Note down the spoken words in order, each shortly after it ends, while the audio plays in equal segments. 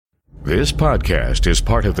This podcast is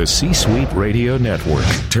part of the C-Suite Radio Network,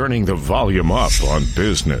 turning the volume up on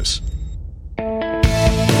business.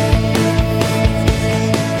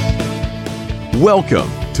 Welcome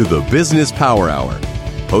to the Business Power Hour,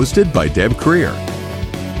 hosted by Deb Creer.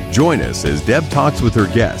 Join us as Deb talks with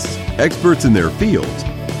her guests, experts in their fields,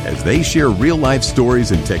 as they share real-life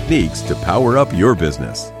stories and techniques to power up your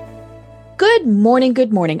business. Good morning,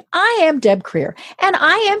 good morning. I am Deb Creer, and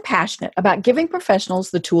I am passionate about giving professionals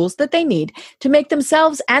the tools that they need to make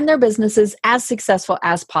themselves and their businesses as successful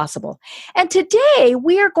as possible. And today,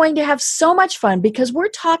 we are going to have so much fun because we're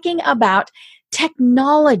talking about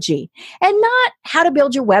technology, and not how to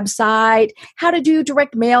build your website, how to do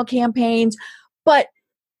direct mail campaigns, but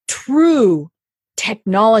true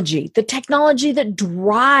technology, the technology that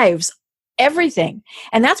drives everything.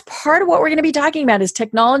 And that's part of what we're going to be talking about is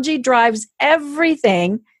technology drives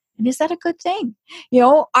everything. And is that a good thing? You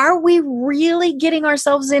know, are we really getting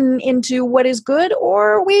ourselves into what is good,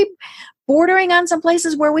 or are we bordering on some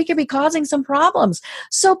places where we could be causing some problems?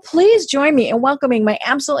 So please join me in welcoming my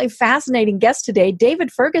absolutely fascinating guest today, David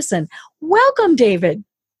Fergusson. Welcome, David.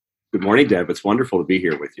 Good morning, Deb. It's wonderful to be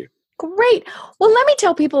here with you. Great. Well, let me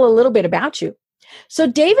tell people a little bit about you. So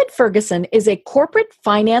David Fergusson is a corporate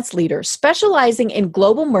finance leader specializing in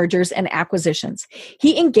global mergers and acquisitions.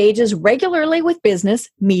 He engages regularly with business,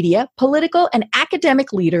 media, political, and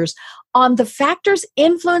academic leaders on the factors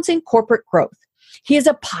influencing corporate growth. He is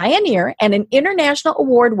a pioneer and an international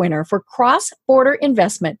award winner for cross-border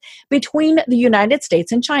investment between the United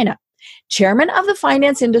States and China. Chairman of the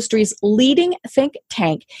finance industry's leading think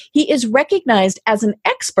tank, he is recognized as an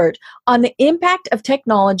expert on the impact of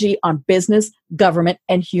technology on business, government,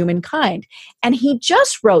 and humankind. And he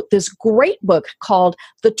just wrote this great book called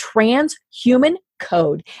The Transhuman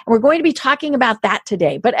Code. And we're going to be talking about that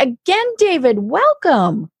today. But again, David,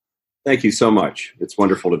 welcome. Thank you so much. It's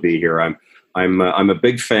wonderful to be here. I'm a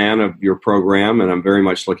big fan of your program, and I'm very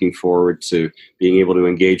much looking forward to being able to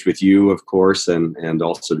engage with you, of course, and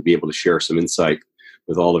also to be able to share some insight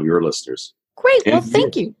with all of your listeners. Great. Well,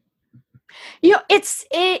 thank you. You know,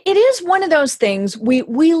 it is one of those things,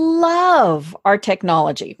 we love our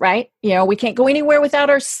technology, right? You know, we can't go anywhere without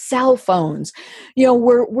our cell phones. You know,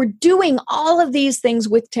 we're doing all of these things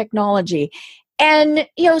with technology. And,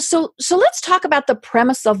 you know, so let's talk about the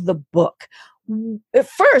premise of the book.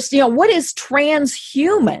 First, you know, what is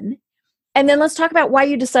transhuman? And then let's talk about why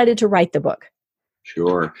you decided to write the book.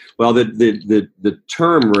 Sure. Well, the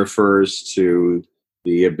term refers to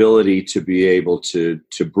the ability to be able to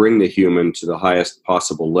bring the human to the highest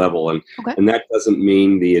possible level. And that doesn't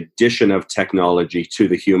mean the addition of technology to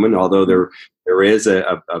the human, although there is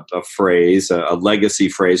a phrase, a legacy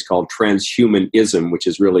phrase called transhumanism, which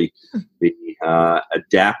is really the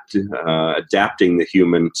adapting the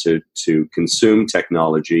human to consume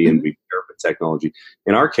technology and be paired with technology.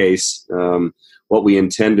 In our case, what we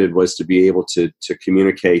intended was to be able to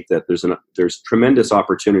communicate that there's tremendous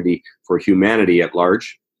opportunity for humanity at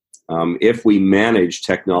large if we manage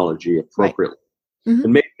technology appropriately. Right. Mm-hmm.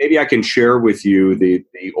 And maybe I can share with you the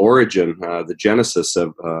origin, the genesis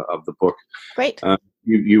of the book. Great.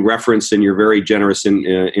 You referenced in your very generous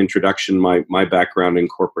introduction my background in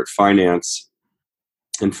corporate finance.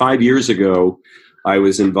 And 5 years ago, I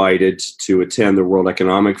was invited to attend the World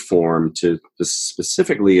Economic Forum to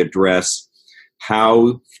specifically address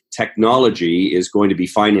how technology is going to be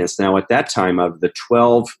financed. Now, at that time, of the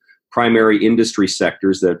 12 primary industry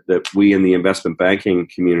sectors that we in the investment banking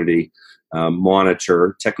community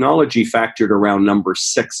monitor, technology factored around number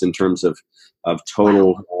 6 in terms of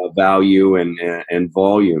total value and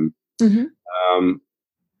volume. Mm-hmm.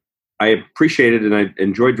 I appreciated and I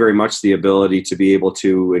enjoyed very much the ability to be able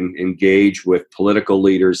to engage with political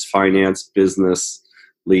leaders, finance, business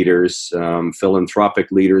leaders,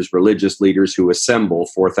 philanthropic leaders, religious leaders who assemble,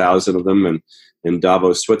 4,000 of them in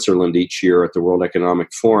Davos, Switzerland each year at the World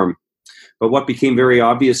Economic Forum. But what became very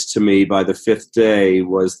obvious to me by the 5th day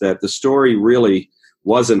was that the story really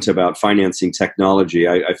wasn't about financing technology.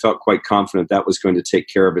 I felt quite confident that was going to take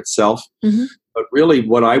care of itself. Mm-hmm. But really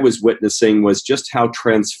what I was witnessing was just how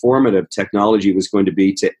transformative technology was going to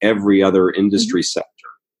be to every other industry sector.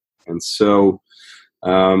 And so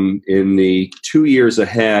in the 2 years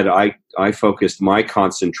ahead, I focused my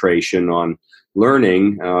concentration on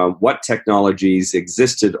learning what technologies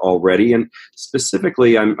existed already. And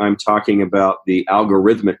specifically, I'm talking about the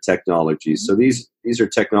algorithmic technologies. So these are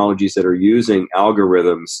technologies that are using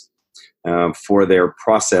algorithms for their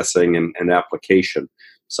processing and application.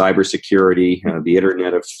 Cybersecurity, the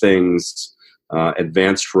Internet of Things,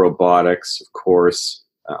 advanced robotics, of course,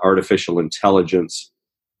 artificial intelligence.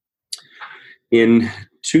 In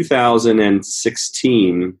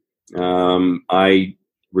 2016, I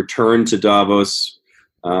returned to Davos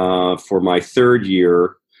for my third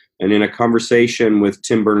year. And in a conversation with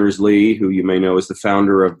Tim Berners-Lee, who you may know is the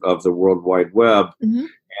founder of the World Wide Web, and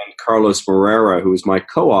Carlos Moreira, who is my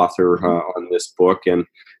co-author on this book and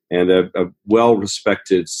a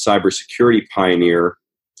well-respected cybersecurity pioneer,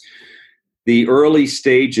 the early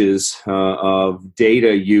stages of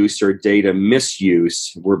data use or data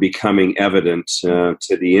misuse were becoming evident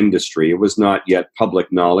to the industry. It was not yet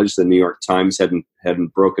public knowledge. The New York Times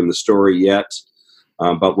hadn't broken the story yet.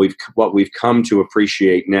 But what we've come to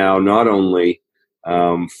appreciate now, not only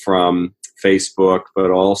from Facebook, but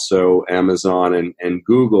also Amazon and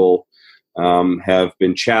Google, have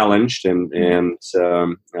been challenged and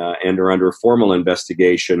are under formal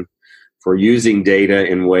investigation for using data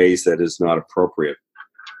in ways that is not appropriate.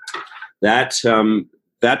 That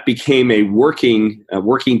became a working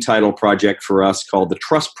title project for us called the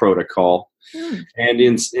Trust Protocol. And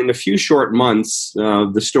in a few short months,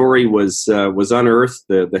 the story was unearthed.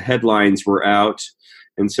 The headlines were out,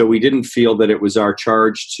 and so we didn't feel that it was our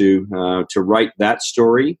charge to write that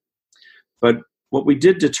story. But what we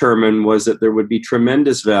did determine was that there would be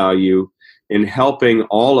tremendous value in helping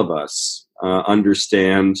all of us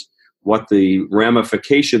understand what the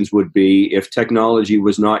ramifications would be if technology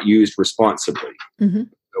was not used responsibly.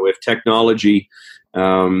 So if technology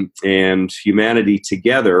and humanity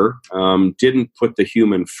together didn't put the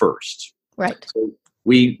human first. Right. So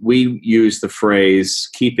we use the phrase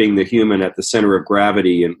keeping the human at the center of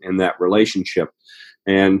gravity in that relationship.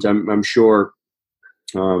 And I'm sure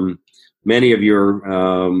many of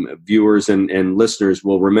your viewers and listeners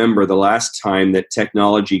will remember the last time that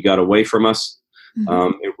technology got away from us.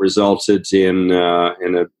 It resulted in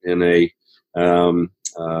a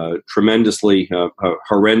tremendously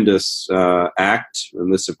horrendous act,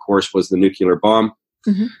 and this, of course, was the nuclear bomb.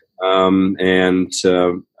 And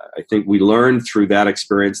I think we learned through that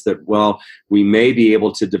experience that, well, we may be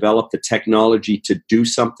able to develop the technology to do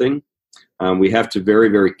something. We have to very,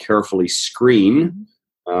 very carefully screen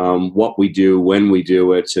what we do, when we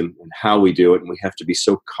do it, and how we do it, and we have to be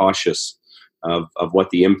so cautious of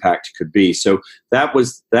what the impact could be. So that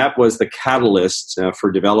was the catalyst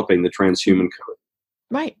for developing the Transhuman Code.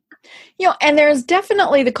 Right. And there's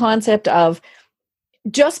definitely the concept of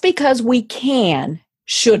just because we can,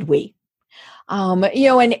 should we? And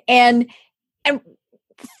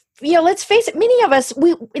let's face it, many of us,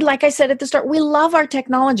 we, like I said at the start, we love our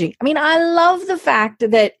technology. I mean, I love the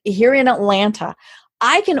fact that here in Atlanta,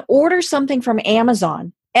 I can order something from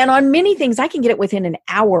Amazon, and on many things, I can get it within an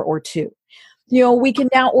hour or two. We can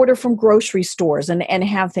now order from grocery stores and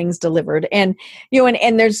have things delivered. And,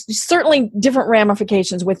 and there's certainly different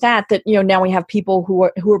ramifications with that, now we have people who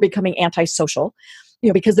are becoming antisocial,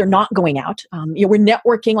 because they're not going out. We're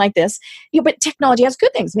networking like this, but technology has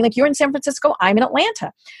good things. I mean, like you're in San Francisco, I'm in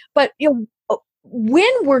Atlanta. But, when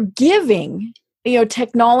we're giving,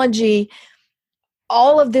 technology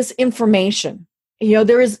all of this information,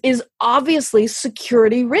 there is obviously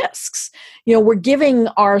security risks. We're giving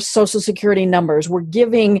our social security numbers, we're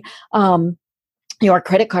giving, our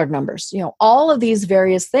credit card numbers, all of these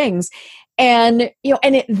various things. And,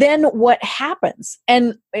 then what happens?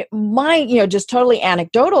 And my, just totally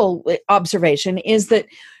anecdotal observation is that,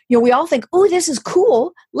 we all think, oh, this is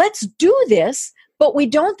cool, let's do this. But we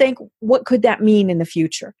don't think, what could that mean in the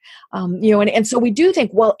future? And so we do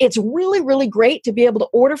think, well, it's really, really great to be able to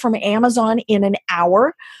order from Amazon in an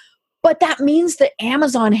hour. But that means that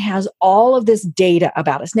Amazon has all of this data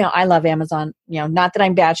about us. Now, I love Amazon, not that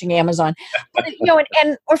I'm bashing Amazon, but,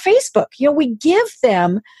 or Facebook, we give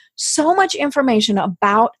them so much information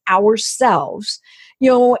about ourselves,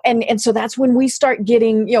 and so that's when we start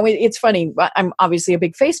getting, it's funny, I'm obviously a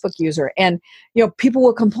big Facebook user, and, people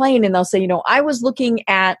will complain and they'll say, I was looking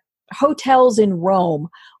at hotels in Rome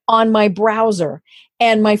on my browser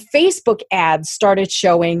and my Facebook ads started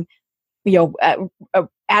showing,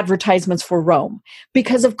 advertisements for Rome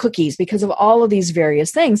because of cookies, because of all of these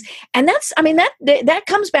various things. And that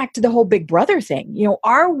comes back to the whole Big Brother thing.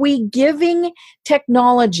 Are we giving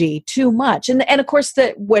technology too much? And of course,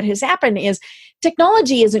 what has happened is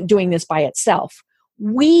technology isn't doing this by itself.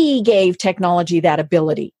 We gave technology that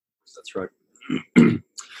ability. That's right.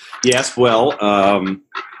 Yes. Well,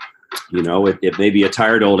 it may be a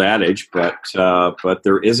tired old adage, but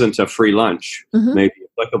there isn't a free lunch. May be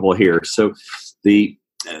applicable here. So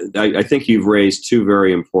I think you've raised two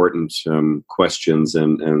very important questions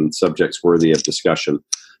and subjects worthy of discussion.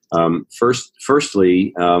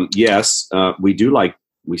 Firstly, yes,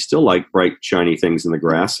 we still like bright, shiny things in the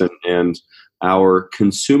grass, and our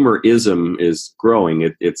consumerism is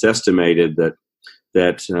growing. It's estimated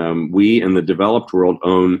that we in the developed world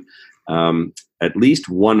own at least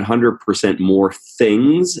 100% more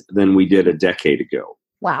things than we did a decade ago.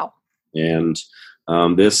 Wow. And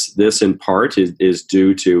this in part is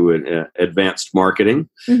due to advanced marketing.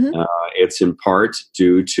 Mm-hmm. It's in part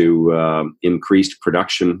due to increased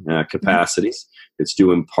production capacities. Mm-hmm. It's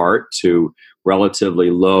due in part to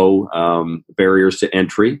relatively low barriers to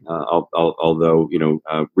entry, although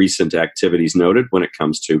recent activities noted when it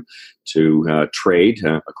comes to trade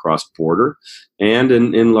across border, and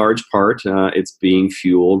in large part it's being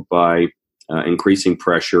fueled by increasing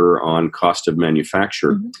pressure on cost of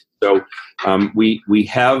manufacture. Mm-hmm. So we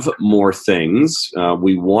have more things,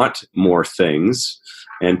 we want more things,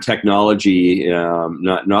 and technology.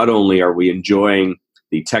 Not only are we enjoying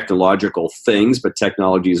the technological things, but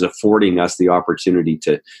technology is affording us the opportunity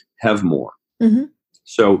to have more. Mm-hmm.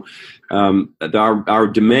 So our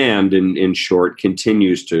demand, in short,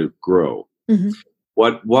 continues to grow. Mm-hmm.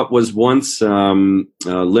 What was once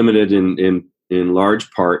limited in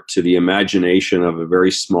large part to the imagination of a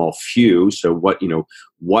very small few. So what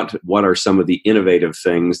are some of the innovative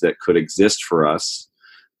things that could exist for us?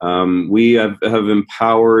 We have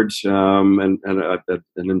empowered an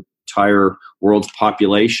entire world's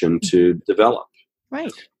population to develop.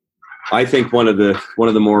 Right. I think one of the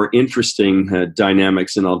more interesting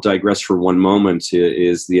dynamics, and I'll digress for one moment,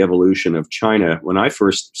 is the evolution of China. When I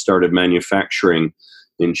first started manufacturing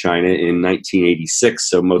in China in 1986,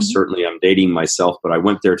 so most mm-hmm. certainly I'm dating myself, but I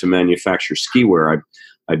went there to manufacture ski wear.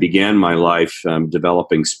 I began my life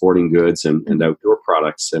developing sporting goods and outdoor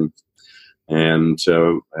products, and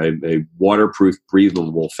a waterproof,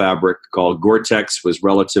 breathable fabric called Gore-Tex was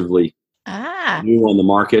relatively new on the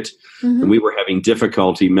market, mm-hmm. and we were having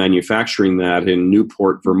difficulty manufacturing that in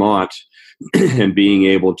Newport, Vermont, and being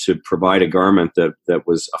able to provide a garment that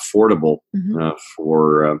was affordable mm-hmm.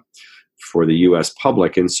 For the U.S.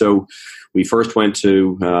 public. And so we first went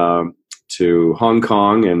to Hong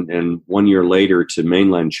Kong and 1 year later to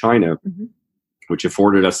mainland China, mm-hmm. which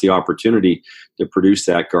afforded us the opportunity to produce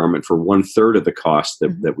that garment for 1/3 of the cost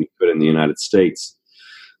that we could in the United States.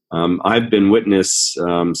 I've been witness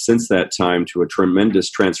since that time to a tremendous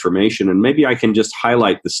transformation, and maybe I can just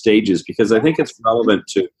highlight the stages because I think it's relevant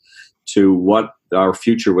to what our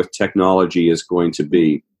future with technology is going to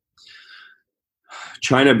be.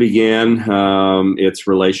 China began its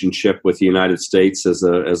relationship with the United States as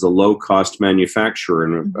a low-cost manufacturer,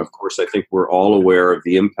 and of course, I think we're all aware of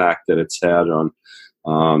the impact that it's had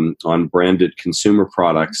on branded consumer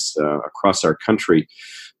products across our country.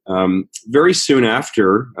 Very soon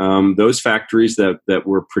after, those factories that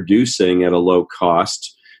were producing at a low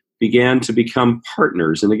cost began to become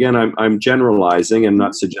partners. And again, I'm generalizing and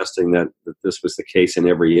not suggesting that this was the case in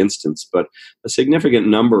every instance, but a significant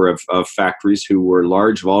number of factories who were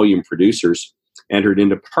large volume producers entered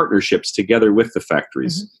into partnerships together with the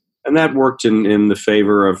factories. Mm-hmm. And that worked in the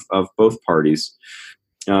favor of both parties.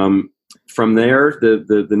 From there,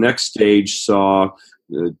 the next stage saw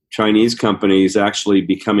Chinese companies actually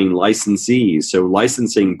becoming licensees, so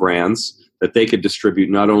licensing brands that they could distribute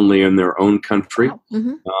not only in their own country,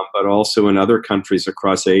 mm-hmm. But also in other countries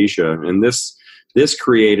across Asia. And this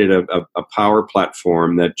created a power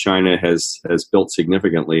platform that China has built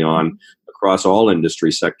significantly on across all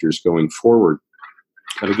industry sectors going forward.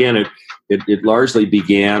 But again, it largely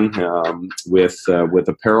began with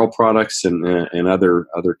apparel products and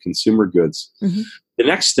other consumer goods. Mm-hmm. The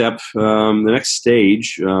next step, the next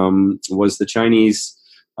stage, was the Chinese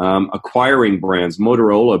acquiring brands,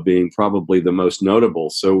 Motorola being probably the most notable.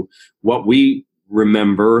 So what we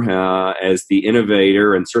remember as the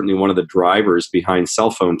innovator and certainly one of the drivers behind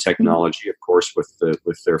cell phone technology, of course, with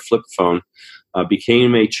their flip phone,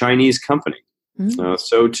 became a Chinese company. Mm-hmm.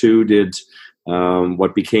 So too did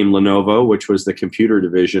what became Lenovo, which was the computer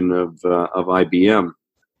division of IBM.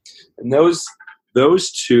 And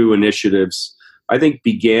those two initiatives, I think,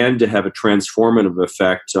 began to have a transformative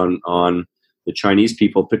effect on the Chinese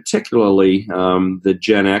people, particularly the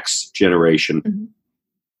Gen X generation, mm-hmm.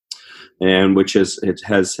 and which has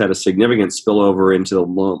had a significant spillover into the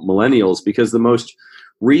millennials, because the most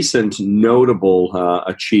recent notable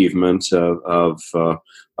achievement of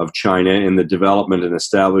China in the development and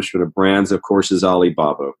establishment of brands, of course, is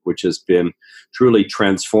Alibaba, which has been truly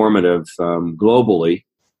transformative globally.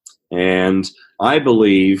 And I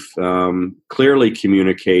believe clearly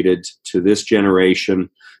communicated to this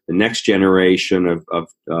generation, the next generation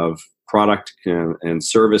of product and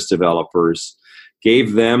service developers,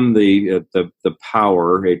 gave them the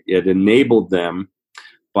power. It enabled them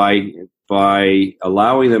by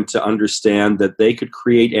allowing them to understand that they could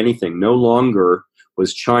create anything. No longer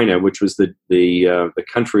was China, which was the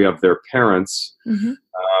country of their parents,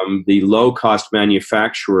 the low-cost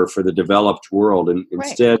manufacturer for the developed world. And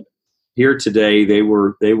instead, here today, they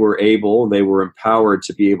were empowered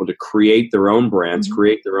to be able to create their own brands,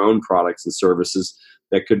 create their own products and services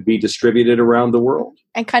that could be distributed around the world.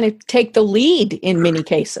 And kind of take the lead in many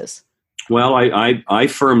cases. Well, I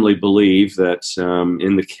firmly believe that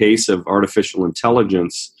in the case of artificial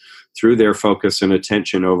intelligence, through their focus and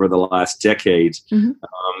attention over the last decade,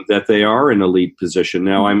 that they are in a lead position.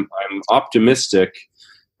 Now, I'm optimistic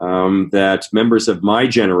that members of my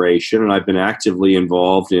generation, and I've been actively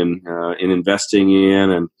involved in investing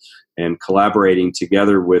in and collaborating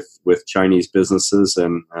together with Chinese businesses,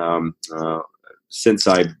 and since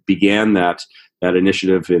I began that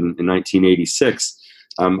initiative in 1986,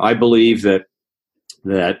 I believe that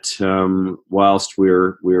whilst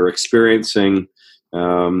we're experiencing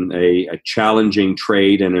a challenging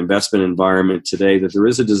trade and investment environment today, that there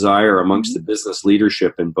is a desire amongst the business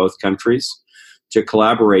leadership in both countries to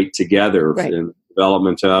collaborate together in the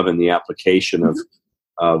development of and the application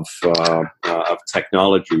of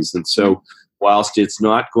technologies. And so, whilst it's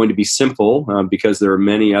not going to be simple, because there are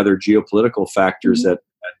many other geopolitical factors at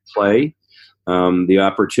play, the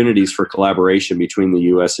opportunities for collaboration between the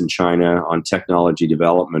U.S. and China on technology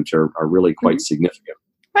development are really quite significant.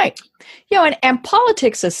 Right. And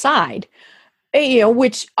politics aside,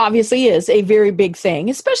 which obviously is a very big thing,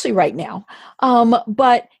 especially right now,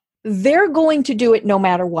 but they're going to do it no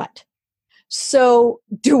matter what. So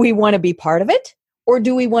do we want to be part of it, or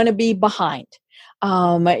do we want to be behind?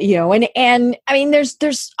 And I mean,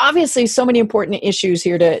 there's obviously so many important issues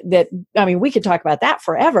here we could talk about that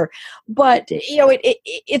forever, but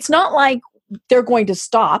it's not like they're going to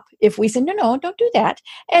stop if we say, no, don't do that.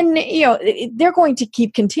 And, they're going to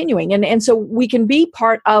keep continuing. And so we can be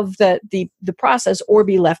part of the process or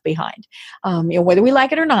be left behind. Whether we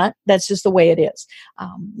like it or not, that's just the way it is.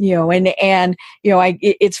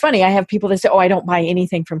 It's funny. I have people that say, I don't buy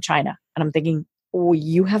anything from China. And I'm thinking, oh,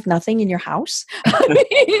 you have nothing in your house?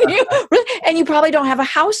 And you probably don't have a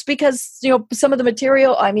house because, some of the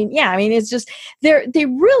material, it's just, they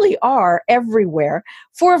really are everywhere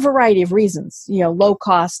for a variety of reasons, low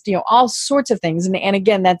cost, all sorts of things. And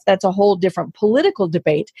again, that's a whole different political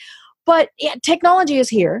debate. But technology is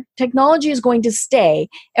here. Technology is going to stay.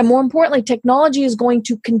 And more importantly, technology is going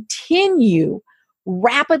to continue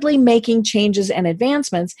rapidly making changes and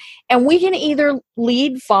advancements. And we can either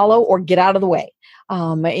lead, follow, or get out of the way.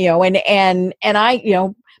 And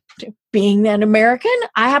I, being an American,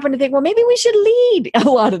 I happen to think, well, maybe we should lead a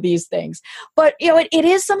lot of these things. But, it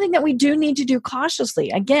is something that we do need to do cautiously.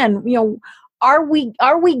 Again, are we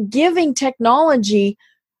giving technology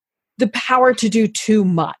the power to do too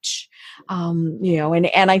much?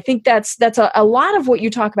 And I think that's a lot of what you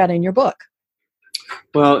talk about in your book.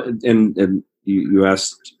 Well, and you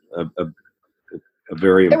asked a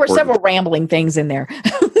very there important... were several rambling things in there.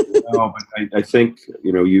 No, but I think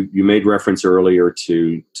you made reference earlier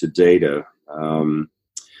to data,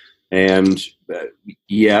 and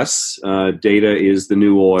yes, data is the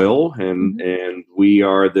new oil, and we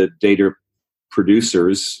are the data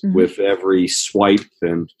producers with every swipe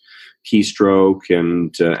and keystroke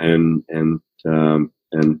and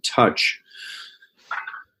touch.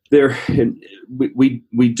 There,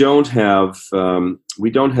 we don't have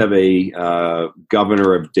a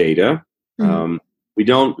governor of data. We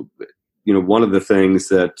don't, one of the things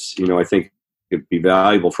that, I think it'd be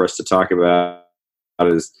valuable for us to talk about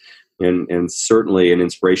is, and certainly an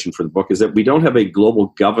inspiration for the book, is that we don't have a global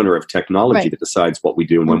governor of technology that decides what we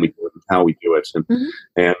do and when we do it and how we do it.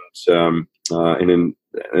 And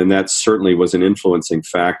that certainly was an influencing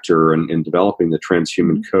factor in developing the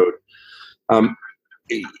transhuman code.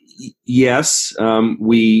 Yes,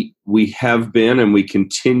 we have been and we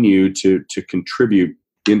continue to contribute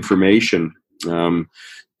information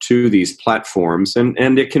to these platforms,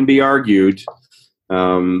 and it can be argued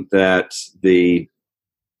that the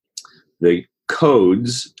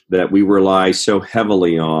codes that we rely so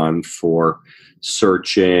heavily on for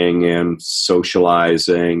searching and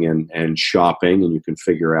socializing and shopping, and you can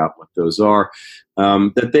figure out what those are,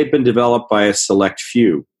 that they've been developed by a select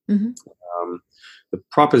few. The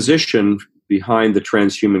proposition behind the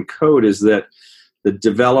transhuman code is that the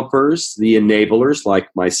developers, the enablers like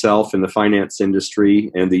myself in the finance industry,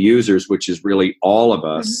 and the users, which is really all of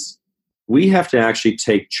us, we have to actually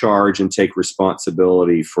take charge and take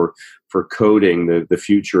responsibility for coding the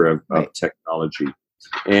future of technology.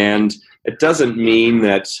 And it doesn't mean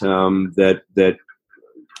that that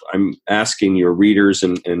I'm asking your readers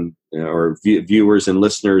and or viewers and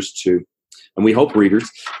listeners to and we hope readers,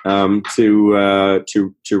 to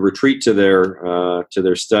retreat to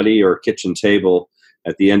their study or kitchen table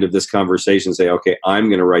at the end of this conversation and say, okay, I'm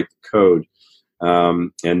going to write the code.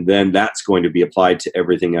 And then that's going to be applied to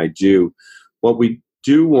everything I do. What we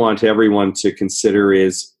do want everyone to consider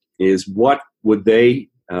is what would they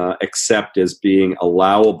accept as being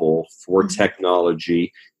allowable for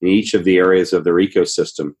technology in each of the areas of their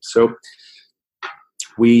ecosystem. So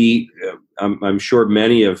I'm sure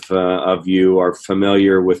many of you are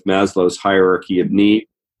familiar with Maslow's hierarchy of need.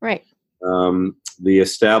 Right. The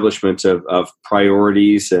establishment of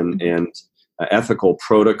priorities and ethical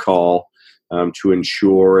protocol to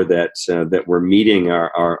ensure that we're meeting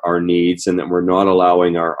our needs and that we're not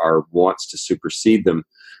allowing our wants to supersede them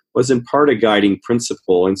was in part a guiding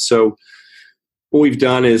principle. And so what we've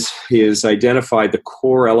done is identify the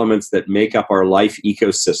core elements that make up our life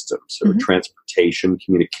ecosystem. So transportation,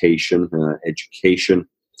 communication, education,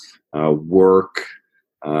 work,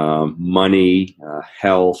 money,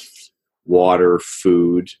 health, water,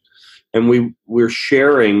 food. And we're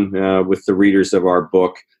sharing with the readers of our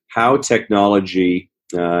book how technology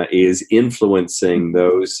is influencing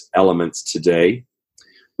those elements today.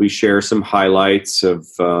 We share some highlights of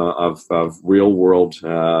real world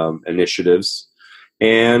initiatives,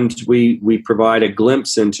 and we provide a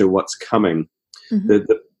glimpse into what's coming.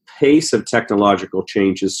 The pace of technological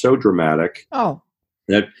change is so dramatic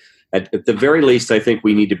that at the very least, I think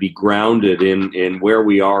we need to be grounded in where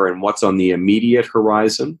we are and what's on the immediate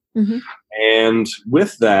horizon. And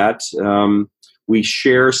with that, we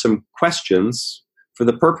share some questions for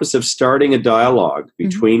the purpose of starting a dialogue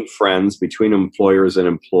between friends, between employers and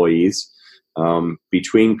employees,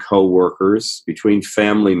 between coworkers, between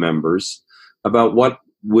family members, about what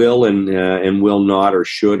will and will not or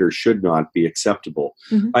should not be acceptable.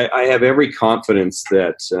 I have every confidence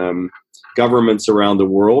that governments around the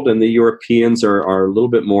world, and the Europeans are a little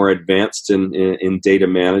bit more advanced in data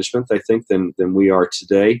management, I think, than we are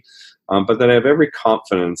today, but that I have every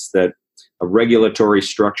confidence that a regulatory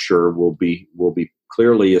structure will be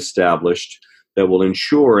clearly established that will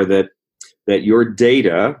ensure that your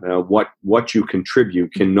data, what you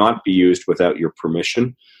contribute, cannot be used without your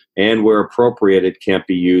permission, and where appropriate, it can't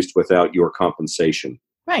be used without your compensation.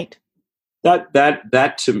 Right.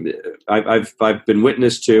 That to me, I've been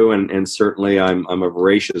witness to, and certainly I'm a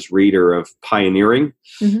voracious reader of pioneering,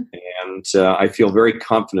 and I feel very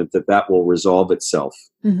confident that will resolve itself.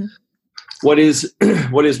 What is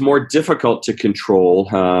more difficult to control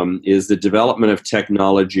is the development of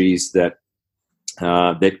technologies that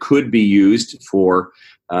could be used for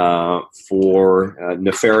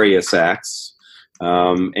nefarious acts,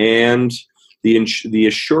 and the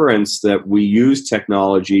assurance that we use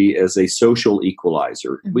technology as a social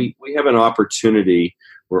equalizer. We have an opportunity.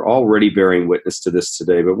 We're already bearing witness to this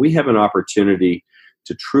today, but we have an opportunity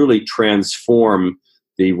to truly transform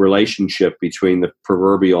the relationship between the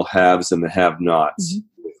proverbial haves and the have-nots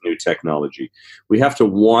with new technology. We have to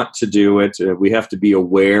want to do it. We have to be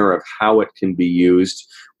aware of how it can be used.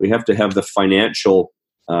 We have to have the financial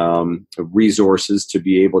resources to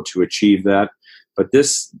be able to achieve that. But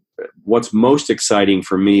what's most exciting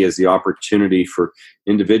for me is the opportunity for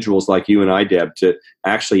individuals like you and I, Deb, to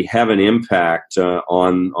actually have an impact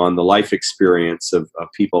on the life experience of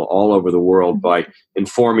people all over the world by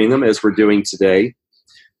informing them, as we're doing today.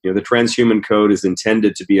 The Transhuman Code is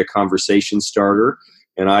intended to be a conversation starter,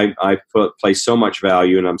 and I place so much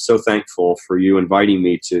value, and I'm so thankful for you inviting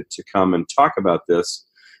me to come and talk about this,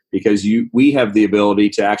 because we have the ability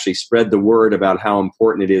to actually spread the word about how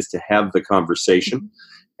important it is to have the conversation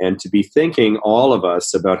and to be thinking, all of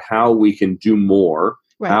us, about how we can do more,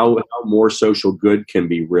 how more social good can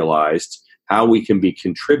be realized, how we can be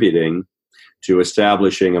contributing to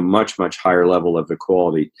establishing a much, much higher level of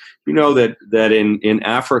equality. You know that in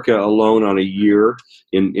Africa alone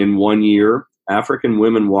in 1 year, African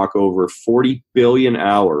women walk over 40 billion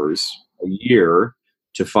hours a year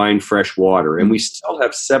to find fresh water. And we still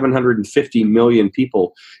have 750 million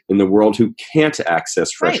people in the world who can't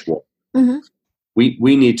access fresh water.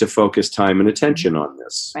 We need to focus time and attention on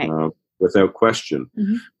this, without question.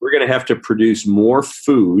 We're going to have to produce more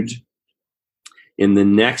food in the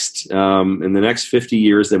next 50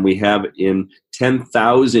 years than we have in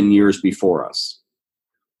 10,000 years before us.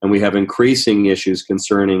 And we have increasing issues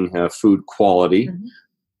concerning food quality,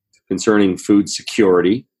 concerning food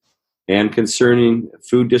security, and concerning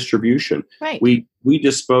food distribution. We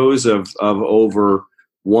dispose of over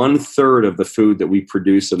 1/3 of the food that we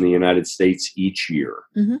produce in the United States each year.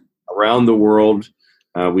 Around the world,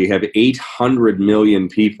 we have 800 million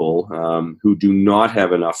people who do not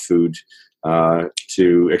have enough food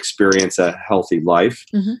to experience a healthy life.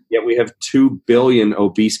 Mm-hmm. Yet we have 2 billion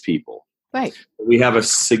obese people. Right. We have a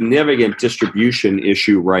significant distribution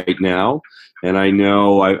issue right now. And I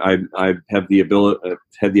know I have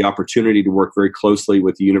had the opportunity to work very closely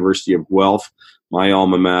with the University of Guelph, my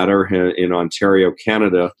alma mater in Ontario,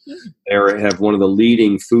 Canada. They have one of the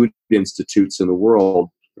leading food institutes in the world,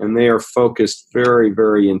 and they are focused very,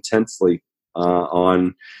 very intensely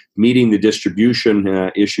on meeting the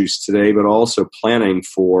distribution issues today, but also planning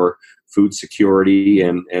for food security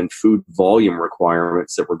and food volume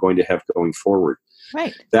requirements that we're going to have going forward.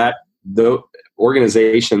 Right. The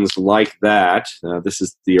organizations like that, this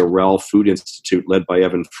is the Orell Food Institute led by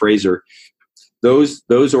Evan Fraser, those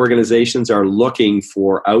organizations are looking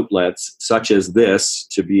for outlets such as this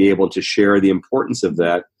to be able to share the importance of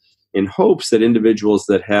that, in hopes that individuals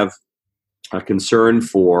that have a concern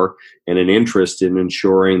for and an interest in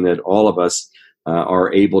ensuring that all of us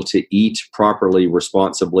are able to eat properly,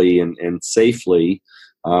 responsibly, and safely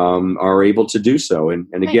are able to do so. And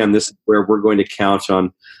again, this is where we're going to count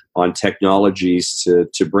on technologies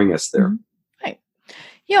to bring us there. Right.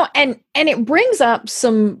 And it brings up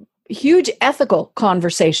some huge ethical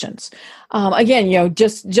conversations. Again,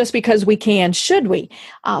 just because we can, should we?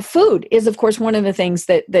 Food is, of course, one of the things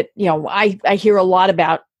that I hear a lot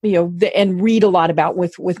about, and read a lot about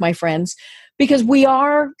with my friends, because we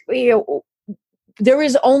are, there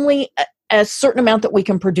is only a certain amount that we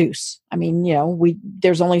can produce. I mean,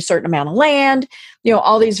 there's only a certain amount of land,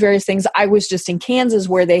 all these various things. I was just in Kansas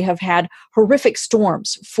where they have had horrific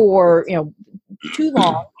storms for, too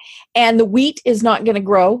long, and the wheat is not going to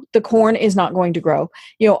grow. The corn is not going to grow,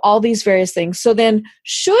 all these various things. So then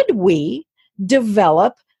should we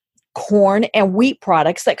develop corn and wheat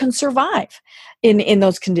products that can survive in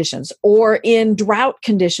those conditions, or in drought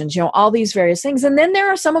conditions, all these various things? And then there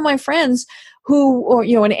are some of my friends who,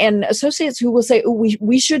 and associates who will say,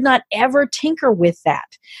 we should not ever tinker with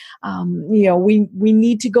that. We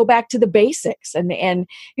need to go back to the basics, and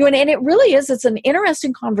it really is. It's an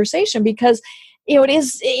interesting conversation because, it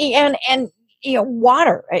is, and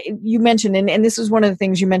water, you mentioned, and this is one of the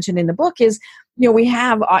things you mentioned in the book is, we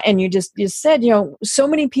have, and you said, so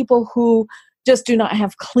many people who just do not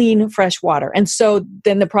have clean, fresh water. And so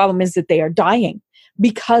then the problem is that they are dying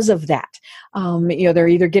because of that. They're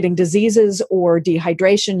either getting diseases or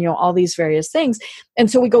dehydration, all these various things. And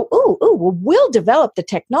so we go, well, we'll develop the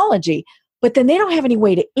technology, but then they don't have any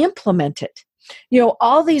way to implement it.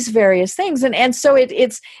 All these various things. And so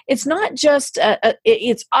it's not just,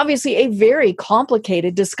 it's obviously a very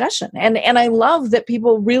complicated discussion. And I love that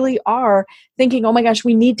people really are thinking, oh my gosh,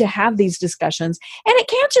 we need to have these discussions. And it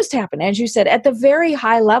can't just happen, as you said, at the very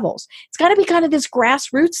high levels. It's got to be kind of this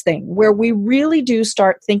grassroots thing where we really do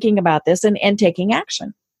start thinking about this and taking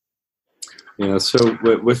action. Yeah, so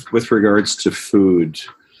with regards to food,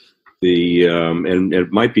 and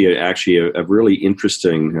it might be actually a really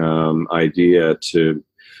interesting idea to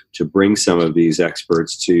bring some of these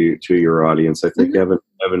experts to your audience. I think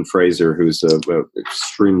Evan Fraser, who's a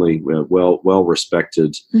extremely well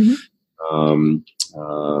respected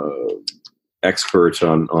expert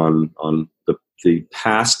on the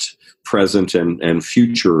past, present, and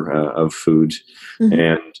future of food,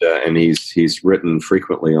 and he's written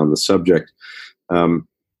frequently on the subject.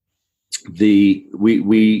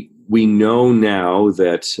 We know now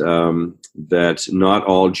that not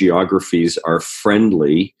all geographies are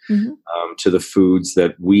friendly to the foods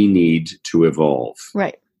that we need to evolve.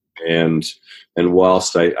 Right. And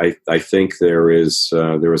whilst I think there is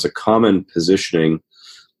a common positioning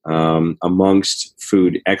amongst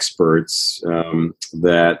food experts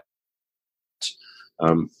that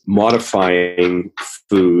modifying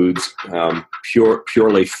foods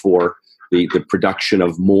purely for the production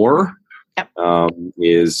of more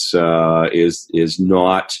is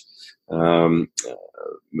not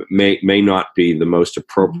may not be the most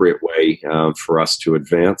appropriate way for us to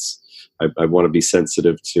advance. I want to be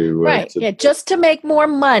sensitive to right. Just to make more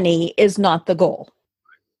money is not the goal.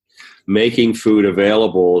 Making food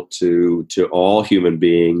available to all human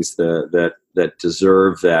beings that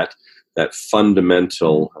deserve that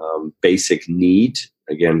fundamental basic need.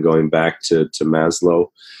 Again, going back to Maslow.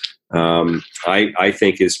 I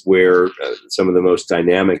think is where some of the most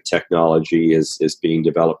dynamic technology is being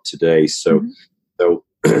developed today. So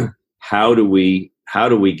how do we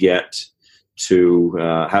get to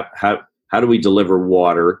how do we deliver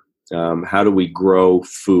water? How do we grow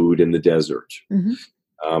food in the desert?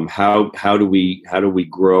 How do we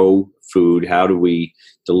grow food? How do we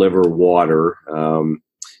deliver water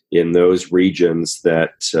in those regions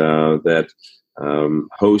that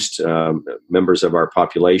host members of our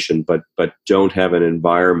population, but don't have an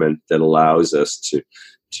environment that allows us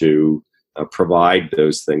to provide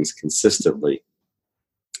those things consistently.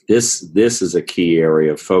 This is a key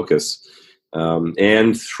area of focus.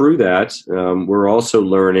 And through that, we're also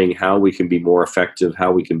learning how we can be more effective,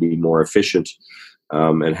 how we can be more efficient,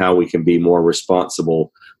 and how we can be more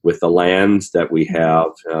responsible with the land that we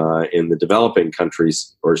have in the developed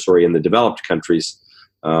countries,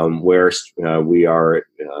 where we are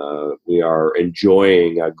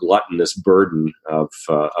enjoying a gluttonous burden of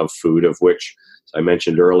food, of which, as I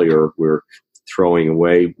mentioned earlier, we're throwing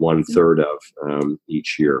away 1/3 of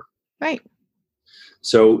each year. Right.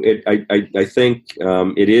 So I think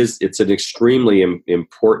it's an extremely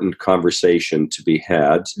important conversation to be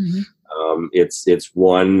had. It's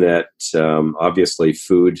one that obviously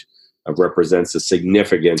food represents a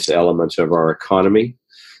significant element of our economy.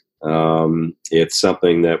 It's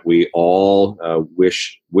something that we all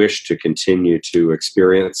wish to continue to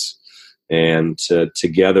experience, and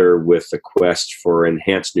together with the quest for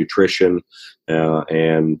enhanced nutrition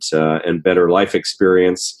and better life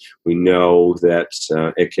experience, we know that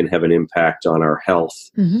it can have an impact on our health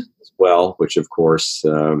as well, which of course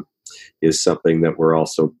is something that we're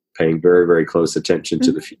also paying very, very close attention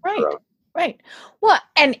to the future of. Right. Well,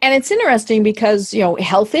 and it's interesting because,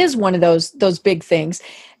 health is one of those big things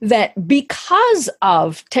that, because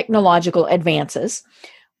of technological advances,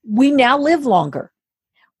 we now live longer,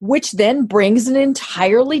 which then brings an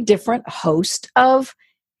entirely different host of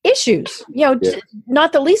issues,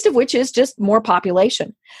 not the least of which is just more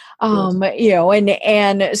population.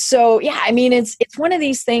 And so, it's one of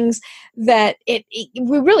these things that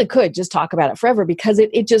we really could just talk about it forever, because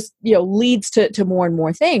it just, leads to more and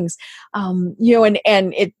more things. One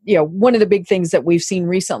of the big things that we've seen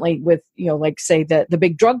recently with, like say the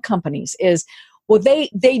big drug companies is, well,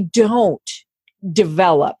 they don't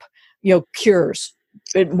develop, cures,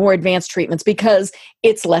 more advanced treatments, because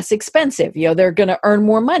it's less expensive. They're going to earn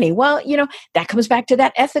more money. Well, that comes back to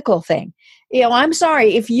that ethical thing. I'm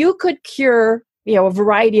sorry, if you could cure, a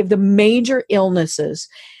variety of the major illnesses,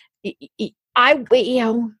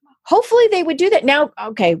 hopefully they would do that. Now,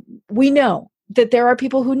 okay, we know that there are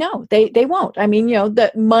people who know they won't.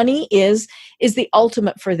 The money is the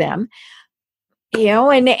ultimate for them.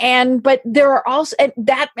 But there are also, and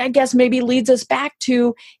that I guess maybe leads us back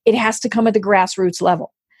to, it has to come at the grassroots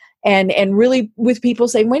level, and really with people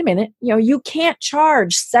saying, wait a minute, you can't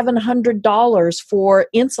charge $700 for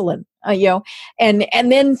insulin,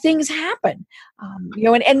 and then things happen,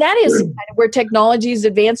 and that is kind of where technology is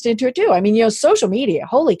advanced into it too. Social media,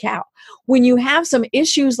 holy cow, when you have some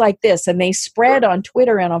issues like this and they spread on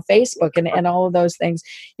Twitter and on Facebook and all of those things,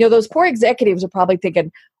 those poor executives are probably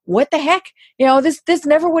thinking, what the heck? This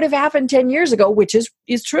never would have happened 10 years ago, which is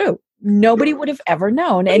true. Nobody would have ever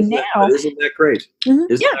known. And now, isn't that great? Isn't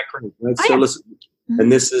that great? Right? So listen,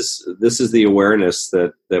 and this is the awareness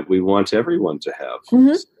that we want everyone to have.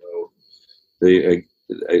 So the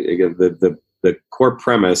core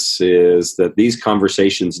premise is that these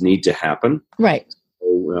conversations need to happen. Right.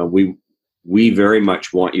 So, we very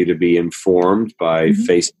much want you to be informed by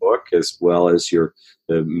Facebook as well as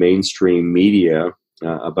the mainstream media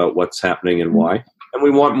about what's happening and why. And we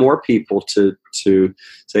want more people to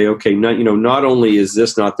say, okay, not only is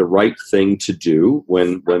this not the right thing to do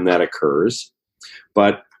when that occurs,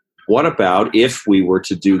 but what about if we were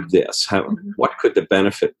to do this? What could the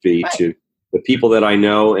benefit be to the people that I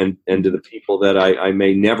know and to the people that I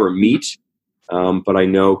may never meet, but I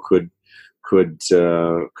know could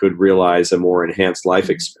realize a more enhanced life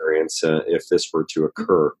experience if this were to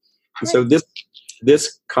occur. And so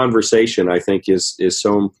this conversation, I think, is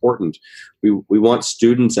so important. We want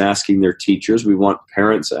students asking their teachers. We want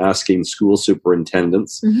parents asking school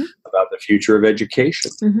superintendents about the future of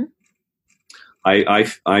education.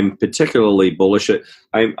 I'm particularly bullish.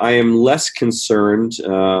 I am less concerned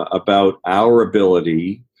about our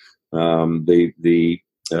ability, the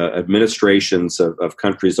administrations of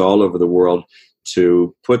countries all over the world,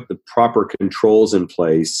 to put the proper controls in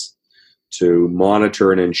place to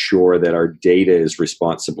monitor and ensure that our data is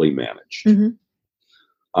responsibly managed.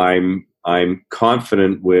 I'm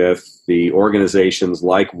confident with the organizations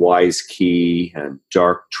like WiseKey and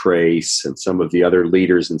Darktrace and some of the other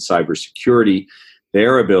leaders in cybersecurity,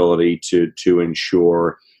 their ability to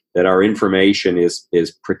ensure that our information is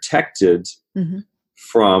protected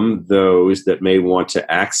from those that may want to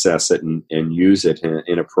access it and use it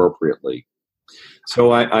inappropriately.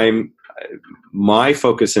 So my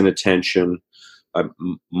focus and attention,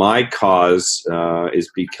 my cause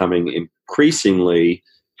is becoming increasingly,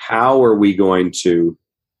 how are we going to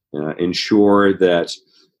ensure that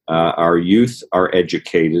our youth are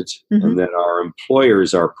educated, and that our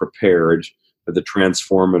employers are prepared for the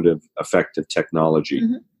transformative effect of technology.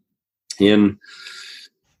 In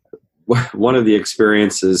one of the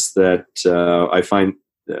experiences that I find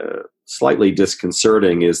slightly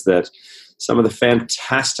disconcerting is that some of the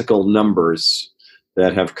fantastical numbers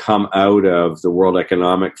that have come out of the World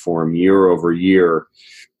Economic Forum year over year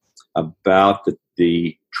about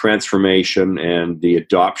the transformation and the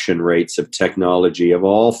adoption rates of technology have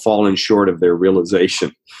all fallen short of their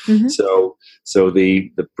realization. So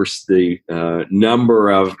the number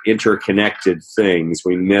of interconnected things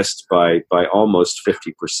we missed by almost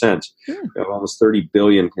 50%. We have almost 30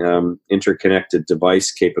 billion interconnected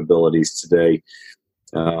device capabilities today.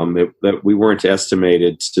 That we weren't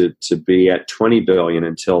estimated to be at 20 billion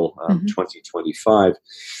until 2025.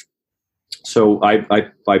 So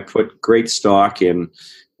I put great stock in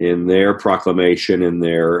their proclamation, in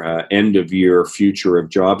their end of year future of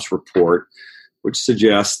jobs report, which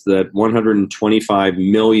suggests that 125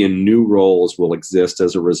 million new roles will exist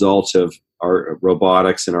as a result of our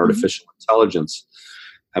robotics and artificial intelligence.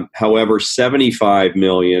 However, 75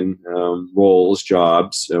 million roles,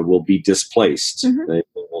 jobs, will be displaced. They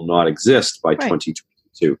will not exist by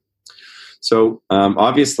 2022. So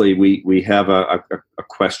obviously, we have a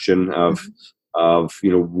question of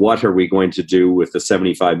what are we going to do with the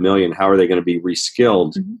 75 million? How are they going to be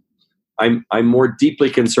reskilled? I'm more deeply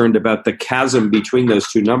concerned about the chasm between those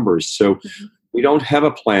two numbers. So we don't have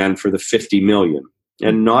a plan for the 50 million,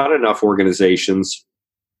 and not enough organizations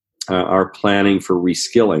are planning for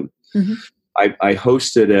reskilling. I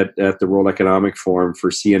hosted at the World Economic Forum for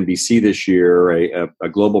CNBC this year a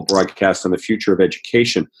global broadcast on the future of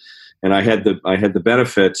education, and I had the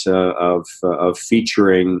benefit of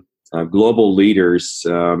featuring global leaders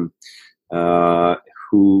who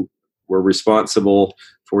were responsible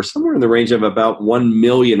for somewhere in the range of about 1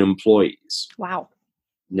 million employees. Wow!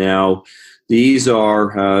 Now, these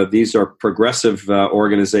are progressive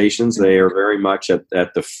organizations. They are very much at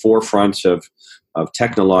the forefront of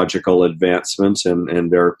technological advancement, and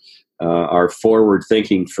they're are forward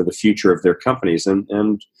thinking for the future of their companies. And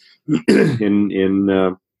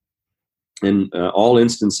in all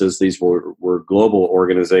instances, these were global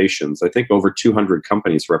organizations. I think over 200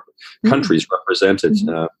 countries represented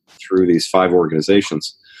through these 5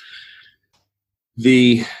 organizations.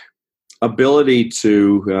 The ability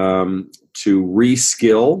to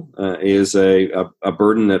reskill is a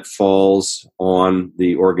burden that falls on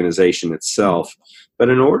the organization itself. But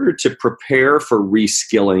in order to prepare for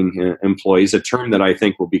reskilling employees, a term that I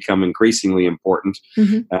think will become increasingly important,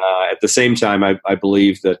 at the same time, I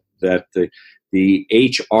believe that the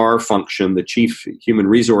HR function, the Chief Human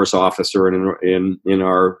Resource Officer in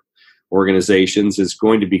our organizations, is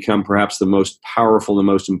going to become perhaps the most powerful, the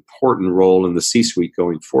most important role in the C-suite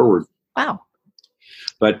going forward. Wow.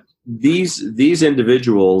 But these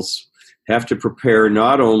individuals have to prepare,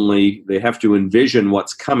 not only, they have to envision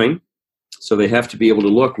what's coming, so they have to be able to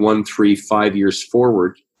look 1, 3, 5 years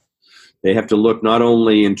forward. They have to look not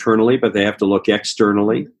only internally, but they have to look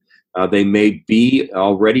externally. They may be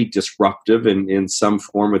already disruptive in some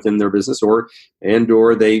form within their business, or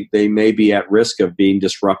they may be at risk of being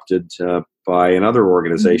disrupted by another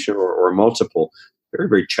organization or multiple. Very,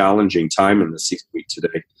 very challenging time in the C-suite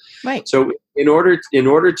today. Right. So in order to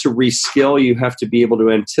reskill, you have to be able to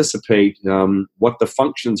anticipate what the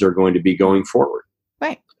functions are going to be going forward.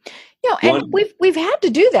 Right. And we've had to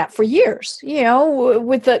do that for years,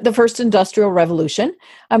 with the first industrial revolution.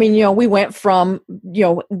 I mean, we went from,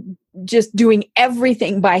 just doing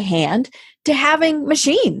everything by hand to having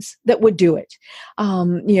machines that would do it.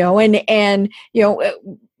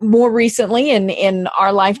 More recently in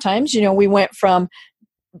our lifetimes, we went from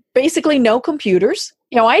basically no computers.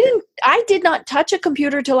 I did not touch a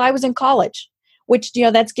computer till I was in college, which,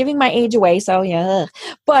 that's giving my age away. So yeah,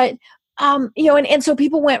 but and so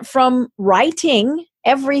people went from writing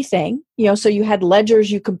everything, so you had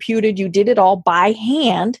ledgers, you computed, you did it all by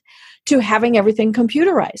hand, to having everything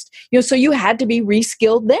computerized. So you had to be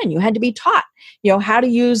reskilled then. You had to be taught, how to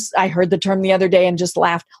use, I heard the term the other day and just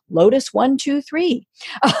laughed, Lotus 1, 2, 3.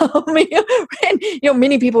 And,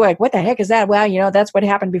 many people are like, what the heck is that? Well, that's what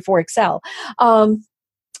happened before Excel.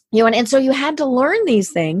 And so you had to learn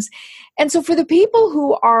these things. And so for the people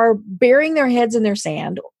who are burying their heads in their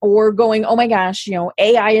sand or going, oh my gosh,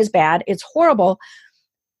 AI is bad, it's horrible,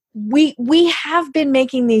 we have been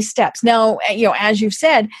making these steps. Now, as you've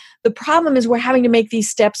said, the problem is we're having to make these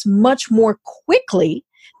steps much more quickly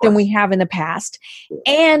than we have in the past.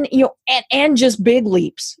 And, and just big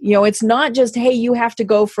leaps. It's not just, hey, you have to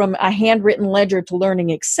go from a handwritten ledger to learning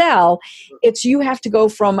Excel. It's you have to go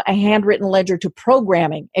from a handwritten ledger to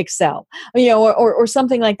programming Excel, or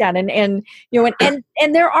something like that. And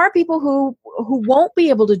there are people who won't be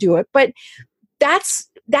able to do it, but that's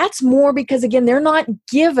more because, again, they're not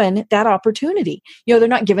given that opportunity. They're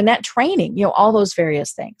not given that training, all those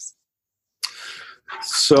various things.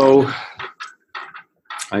 So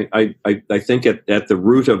I think at the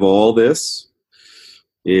root of all this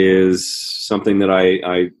is something that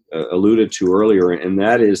I alluded to earlier, and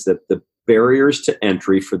that is that the barriers to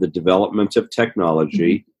entry for the development of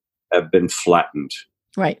technology have been flattened.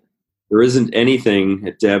 Right. There isn't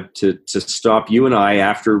anything, Deb, to stop you and I,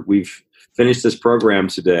 after we've finished this program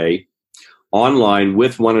today, online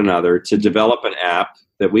with one another to develop an app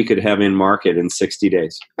that we could have in market in 60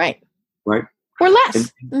 days. Right. Right. Or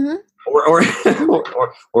less.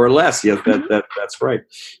 Or less. Yes, that's right.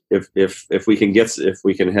 If we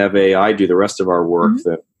can have AI do the rest of our work,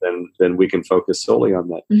 then we can focus solely on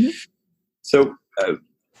that. So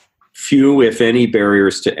few, if any,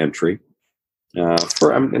 barriers to entry.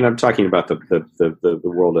 And I'm talking about the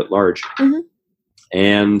world at large,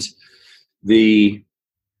 and the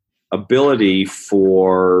ability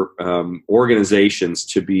for organizations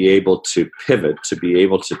to be able to pivot, to be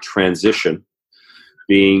able to transition,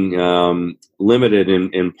 being limited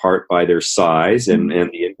in part by their size and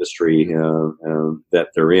the industry that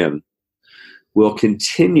they're in, will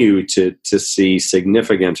continue to see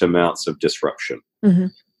significant amounts of disruption.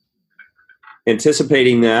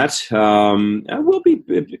 Anticipating that will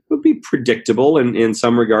be predictable in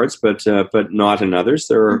some regards, but not in others.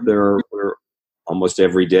 There are almost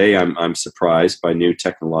every day I'm surprised by new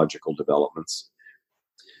technological developments.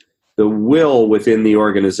 The will within the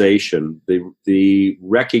organization, the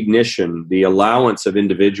recognition, the allowance of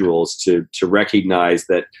individuals to recognize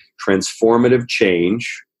that transformative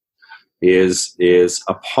change is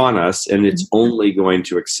upon us, and it's only going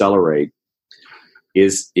to accelerate,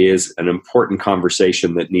 is an important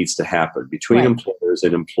conversation that needs to happen between employers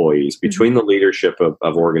and employees, between the leadership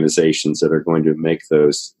of organizations that are going to make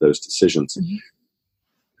those decisions.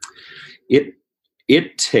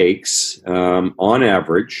 It takes, on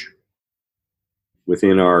average,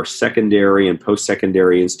 within our secondary and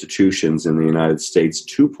post-secondary institutions in the United States,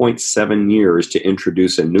 2.7 years to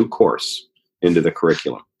introduce a new course into the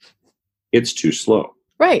curriculum. It's too slow.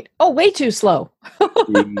 Right. Oh, way too slow.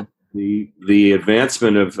 The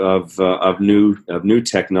advancement of new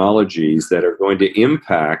technologies that are going to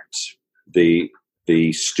impact the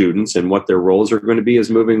students and what their roles are going to be is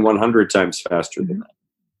moving 100 times faster than that.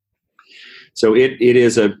 So it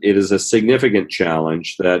is a significant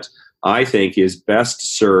challenge that I think is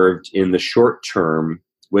best served in the short term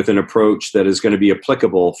with an approach that is going to be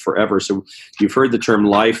applicable forever. So you've heard the term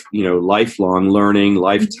lifelong learning,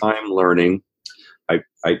 lifetime learning.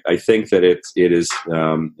 I think that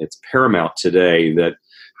it's paramount today that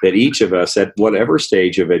each of us, at whatever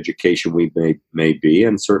stage of education we may be,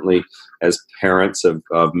 and certainly as parents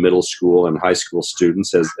of middle school and high school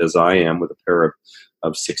students, as I am with a pair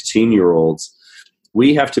of 16-year-olds,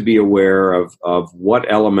 we have to be aware of what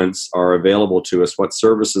elements are available to us, what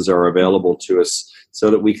services are available to us, so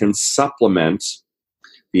that we can supplement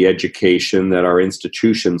the education that our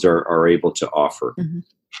institutions are able to offer.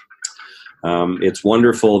 It's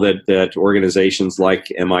wonderful that organizations like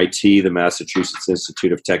MIT, the Massachusetts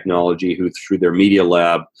Institute of Technology, who through their Media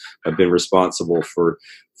Lab have been responsible for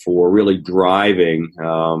really driving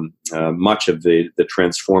much of the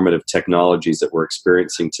transformative technologies that we're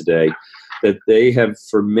experiencing today, that they have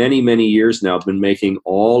for many, many years now been making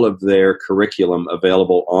all of their curriculum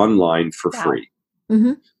available online for free.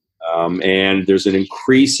 And there's an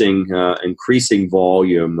increasing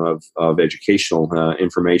volume of educational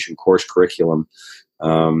information course curriculum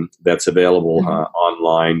that's available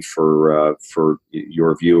online for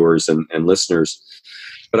your viewers and listeners.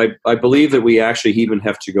 But I believe that we actually even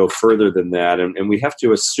have to go further than that, and we have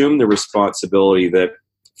to assume the responsibility that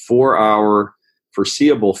for our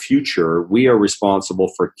foreseeable future, we are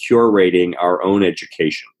responsible for curating our own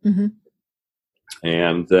education.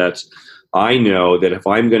 And that I know that if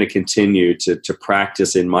I'm going to continue to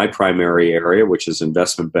practice in my primary area, which is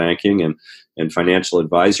investment banking and financial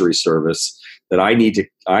advisory service, that I need to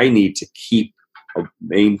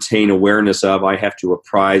maintain awareness of, I have to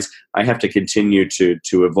apprise, I have to continue to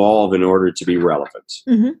evolve in order to be relevant.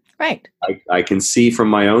 Right. I can see from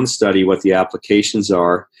my own study what the applications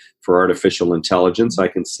are for artificial intelligence. I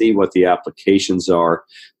can see what the applications are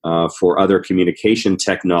for other communication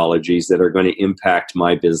technologies that are going to impact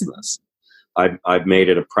my business. I've made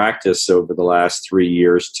it a practice over the last 3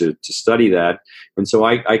 years to study that. And so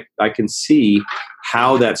I can see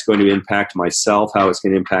how that's going to impact myself, how it's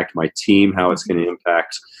going to impact my team, how it's going to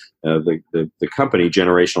impact the company,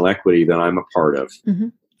 Generational Equity, that I'm a part of. Mm-hmm.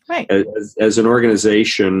 Right. As an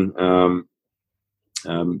organization,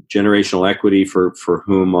 Generational Equity, for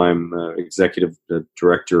whom I'm executive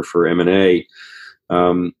director for M&A,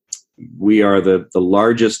 we are the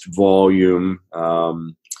largest volume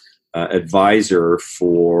advisor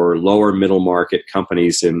for lower middle market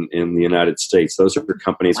companies in the United States. Those are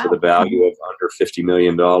companies with a value of under $50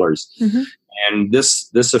 million. Mm-hmm. And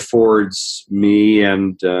this affords me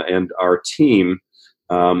and our team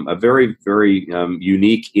a very, very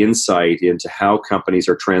unique insight into how companies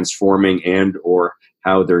are transforming and or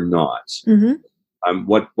how they're not. Mm-hmm.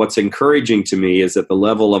 What's encouraging to me is that the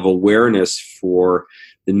level of awareness for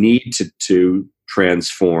the need to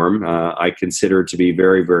transform, I consider to be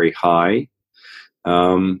very, very high.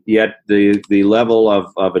 Yet the level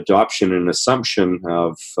of adoption and assumption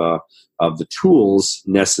of the tools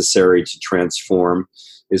necessary to transform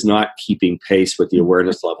is not keeping pace with the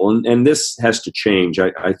awareness level. And this has to change.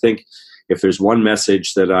 I think if there's one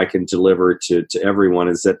message that I can deliver to everyone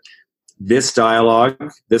is that this dialogue,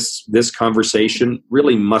 this conversation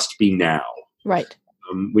really must be now. Right.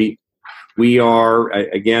 We are,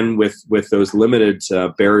 again, with those limited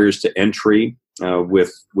barriers to entry,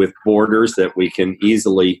 with borders that we can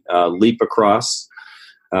easily leap across.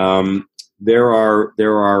 There are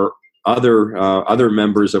other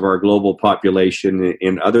members of our global population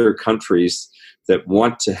in other countries that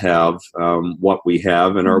want to have what we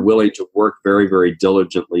have and are willing to work very, very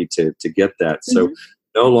diligently to get that. So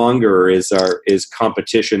no longer is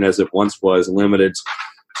competition as it once was limited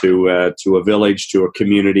to a village, to a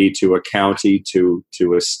community, to a county, to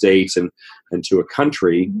a state, and to a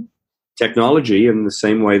country. Mm-hmm. Technology, in the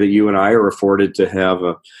same way that you and I are afforded to have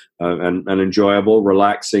an enjoyable,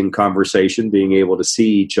 relaxing conversation, being able to see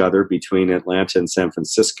each other between Atlanta and San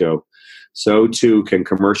Francisco, so too can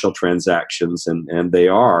commercial transactions, and they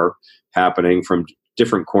are happening from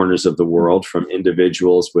different corners of the world, from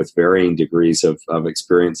individuals with varying degrees of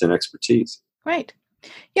experience and expertise. Right.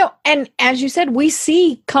 And as you said, we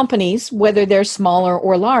see companies, whether they're smaller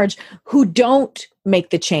or large, who don't make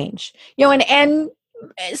the change. And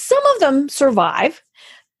some of them survive,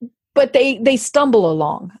 but they stumble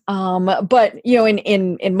along. But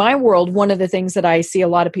in my world, one of the things that I see a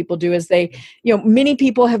lot of people do is many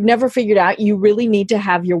people have never figured out you really need to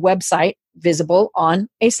have your website visible on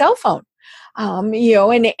a cell phone. I'm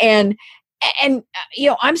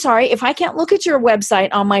sorry, if I can't look at your website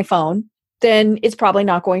on my phone, then it's probably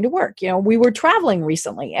not going to work. We were traveling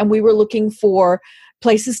recently and we were looking for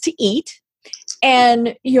places to eat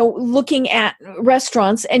and, looking at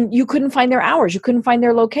restaurants, and you couldn't find their hours. You couldn't find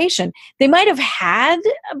their location. They might have had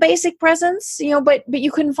a basic presence, but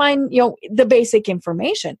you couldn't find, the basic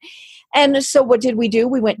information. And so what did we do?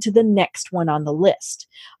 We went to the next one on the list.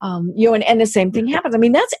 And the same thing happens. I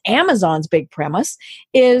mean, that's Amazon's big premise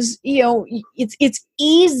is, it's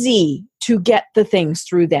easy to get the things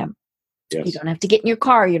through them. Yes. You don't have to get in your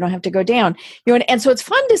car. You don't have to go down. And so it's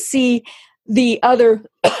fun to see their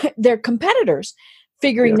competitors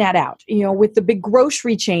figuring that out, with the big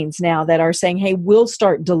grocery chains now that are saying, hey, we'll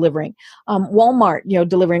start delivering. Walmart,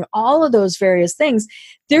 delivering all of those various things.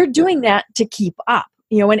 They're doing that to keep up,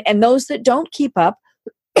 and those that don't keep up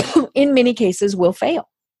in many cases will fail.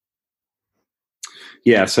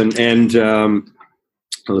 Yes. And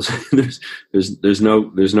there's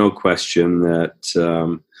no question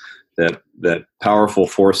that powerful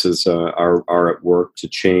forces are at work to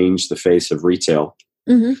change the face of retail.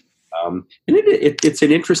 Mm-hmm. And it's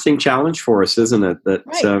an interesting challenge for us, isn't it? That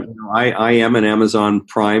right. I am an Amazon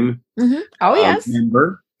Prime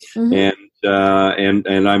member, and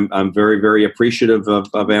I'm very, very appreciative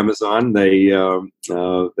of Amazon. They've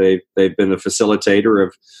been a facilitator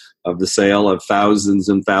of the sale of thousands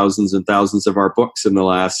and thousands and thousands of our books in the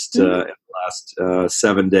last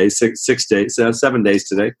 7 days, 6 days, 7 days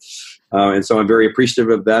today. And so I'm very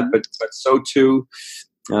appreciative of that, but so too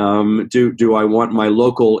do I want my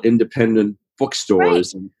local independent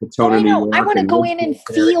bookstores in Katona, New York. I want to go in and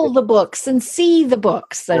feel the books and see the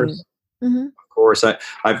books. Of course,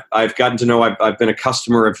 I've gotten to know. I've been a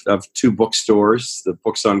customer of two bookstores: the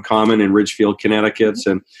Books Uncommon in Ridgefield, Connecticut,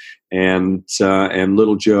 and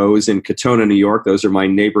Little Joe's in Katona, New York. Those are my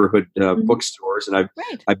neighborhood bookstores, and I've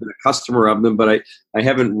been a customer of them, but I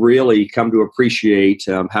haven't really come to appreciate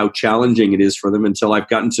how challenging it is for them until I've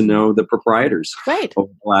gotten to know the proprietors over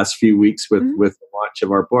the last few weeks with the launch of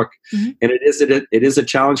our book. And it is a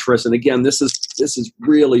challenge for us. And again, this is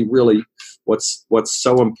really, really what's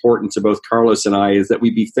so important to both Carlos and I is that we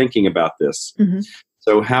be thinking about this. Mm-hmm.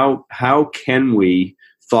 So how can we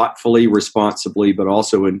thoughtfully, responsibly, but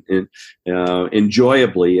also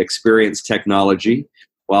enjoyably experience technology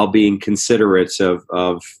while being considerate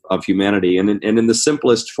of humanity? And in the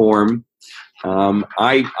simplest form,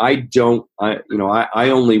 I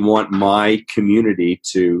only want my community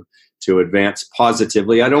to advance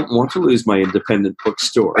positively. I don't want to lose my independent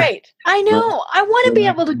bookstore. Right. I know. I want to be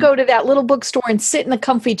able to go to that little bookstore and sit in a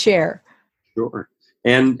comfy chair. Sure.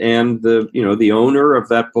 And the owner of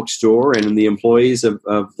that bookstore and the employees of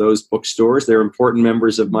those bookstores, they're important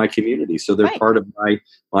members of my community. So they're part of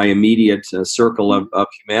my immediate circle of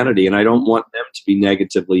humanity, and I don't want them to be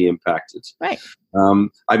negatively impacted. Right.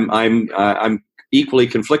 I'm equally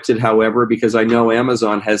conflicted, however, because I know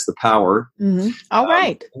Amazon has the power to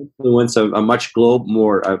influence a much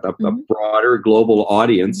a broader global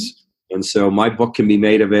audience, and so my book can be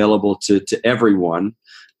made available to everyone.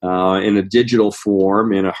 In a digital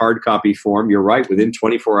form, in a hard copy form, you're right, within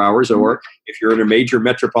 24 hours, or if you're in a major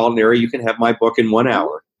metropolitan area, you can have my book in 1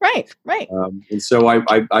 hour. Right. And so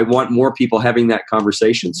I want more people having that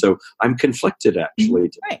conversation. So I'm conflicted, actually.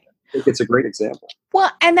 Right. I think it's a great example.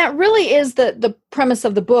 Well, and that really is the premise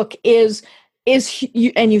of the book is,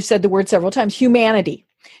 and you've said the word several times, humanity.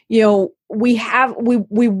 We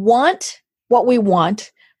want what we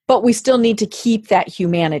want, but we still need to keep that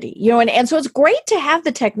humanity, and so it's great to have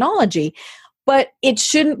the technology, but it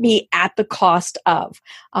shouldn't be at the cost of.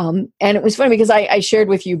 And it was funny because I shared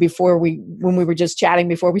with you when we were just chatting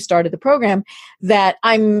before we started the program, that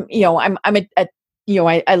I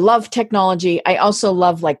love technology. I also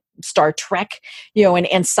love like Star Trek, and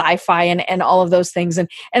sci-fi and all of those things. And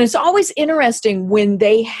it's always interesting when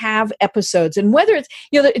they have episodes, and whether it's,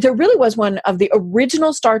 there really was one of the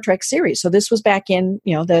original Star Trek series. So this was back in,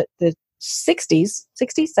 the 60s,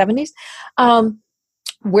 70s,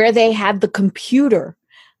 where they had the computer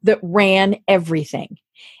that ran everything.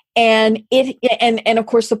 And and of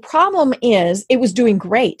course the problem is it was doing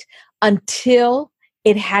great until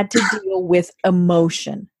it had to deal with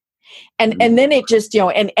emotion. And then it just,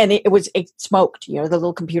 it smoked, the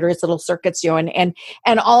little computer, its little circuits, and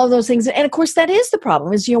all of those things. And of course, that is the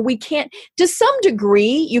problem is, we can't, to some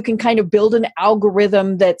degree, you can kind of build an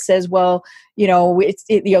algorithm that says, well,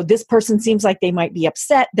 this person seems like they might be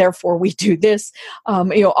upset, therefore we do this,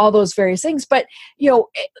 all those various things. But,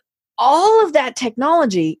 all of that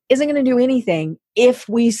technology isn't going to do anything if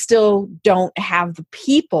we still don't have the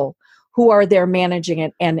people who are there managing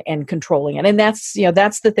it and controlling it. And that's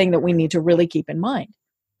the thing that we need to really keep in mind.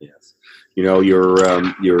 Yes.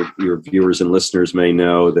 Your viewers and listeners may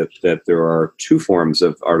know that there are two forms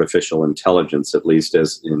of artificial intelligence, at least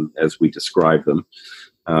as we describe them.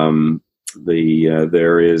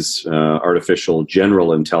 There is artificial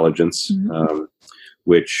general intelligence,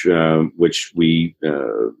 which we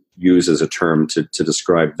use as a term to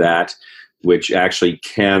describe that, which actually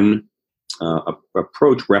can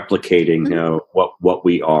approach replicating what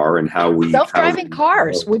we are and how we self-driving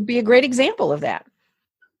cars would be a great example of that.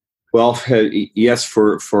 Well, yes,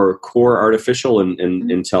 for core artificial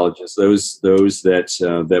intelligence, those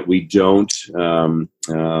that we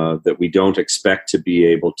don't expect to be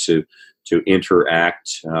able to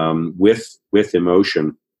interact with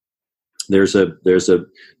emotion. There's a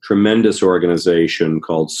tremendous organization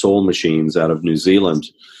called Soul Machines out of New Zealand,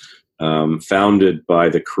 founded by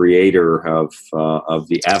the creator of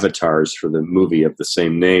the avatars for the movie of the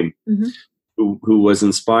same name, who was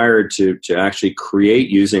inspired to actually create,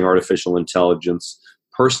 using artificial intelligence,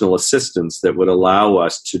 personal assistants that would allow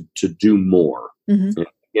us to do more.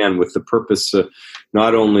 Again, with the purpose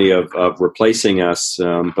not only of replacing us,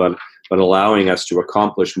 but allowing us to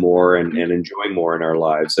accomplish more and enjoy more in our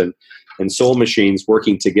lives. And Soul Machines,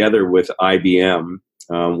 working together with IBM,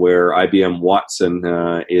 where IBM Watson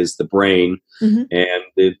is the brain, and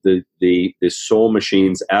the Soul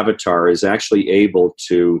Machines avatar is actually able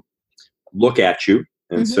to look at you,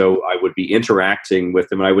 and so I would be interacting with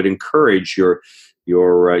them. And I would encourage your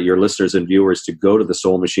listeners and viewers to go to the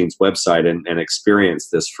Soul Machines website and experience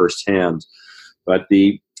this firsthand. But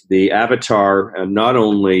the avatar not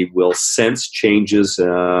only will sense changes in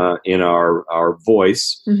our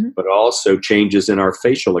voice, but also changes in our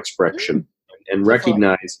facial expression. And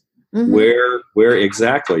recognize where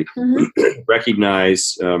exactly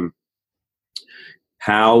recognize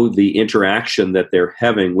how the interaction that they're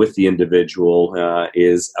having with the individual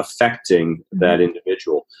is affecting that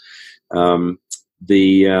individual.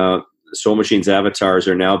 The Soul Machines avatars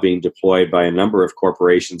are now being deployed by a number of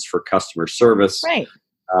corporations for customer service, right?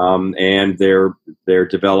 And they're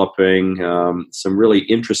developing some really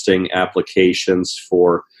interesting applications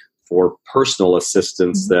for for personal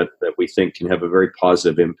assistance that we think can have a very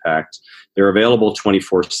positive impact. They're available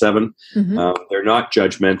 24/7. They're not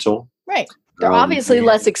judgmental. Right. They're obviously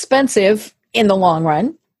less expensive in the long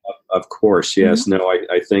run. Of course, yes. No,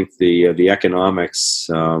 I think the economics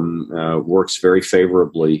works very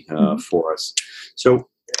favorably for us. So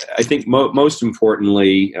I think most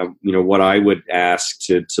importantly, what I would ask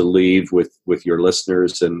to leave with your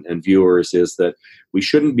listeners and viewers is that we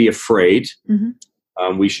shouldn't be afraid.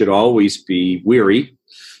 We should always be weary.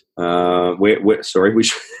 We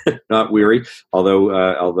should not weary.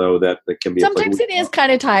 Although that can be sometimes it is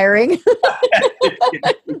kind of tiring.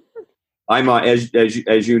 I'm on, as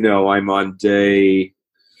you know, I'm on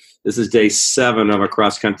this is day 7 of a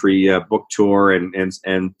cross country book tour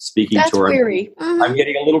and speaking tour. That's weary. I'm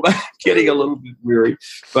getting a little bit weary,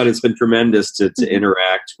 but it's been tremendous to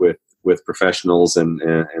interact with professionals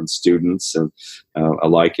and students and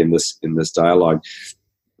alike in this dialogue.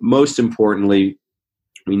 Most importantly,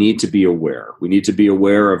 we need to be aware. We need to be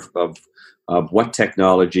aware of what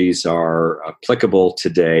technologies are applicable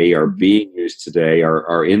today, are being used today,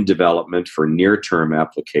 are in development for near-term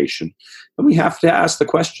application. And we have to ask the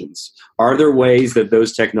questions. Are there ways that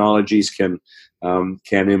those technologies can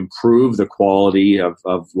improve the quality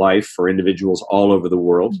of life for individuals all over the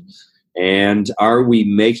world? And are we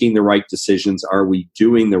making the right decisions? Are we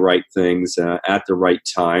doing the right things at the right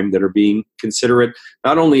time that are being considerate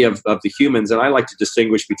not only of the humans, and I like to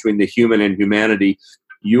distinguish between the human and humanity.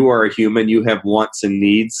 You are a human. You have wants and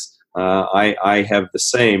needs. I have the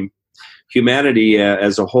same. Humanity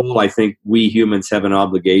as a whole, I think we humans have an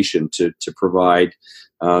obligation to provide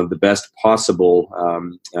the best possible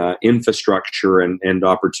infrastructure and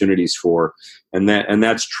opportunities for, and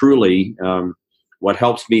that's truly what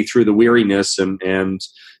helps me through the weariness and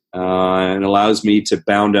allows me to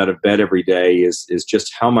bound out of bed every day is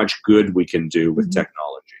just how much good we can do with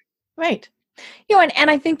technology. Right.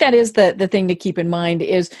 And I think that is the thing to keep in mind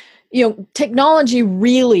is, technology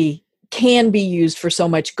really can be used for so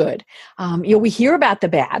much good. We hear about the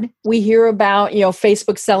bad. We hear about,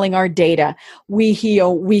 Facebook selling our data. We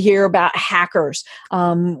hear about hackers.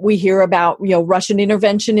 We hear about, Russian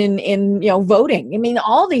intervention in voting. I mean,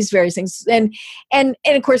 all these various things. And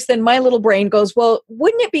of course, then my little brain goes, well,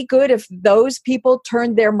 wouldn't it be good if those people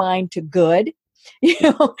turned their mind to good?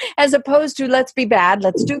 As opposed to let's be bad,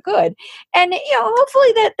 let's do good. And,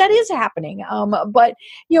 hopefully that is happening. But,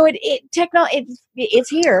 it's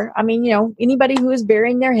here. I mean, anybody who is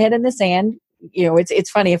burying their head in the sand, it's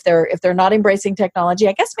funny if they're not embracing technology.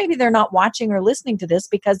 I guess maybe they're not watching or listening to this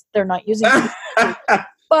because they're not using it.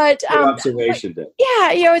 But observation.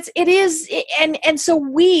 It is, and so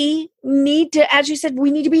we need to, as you said, we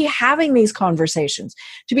need to be having these conversations,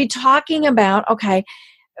 to be talking about, okay,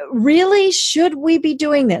 really, should we be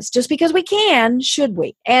doing this just because we can? Should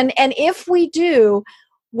we? And if we do,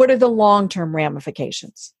 what are the long-term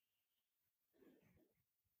ramifications?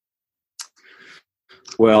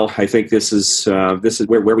 Well, I think this is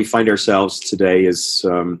where we find ourselves today is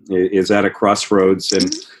at a crossroads,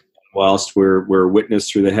 and whilst we're witness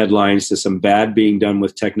through the headlines to some bad being done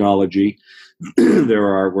with technology,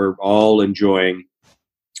 we're all enjoying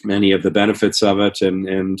many of the benefits of it,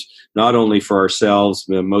 and not only for ourselves,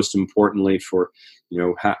 but most importantly for,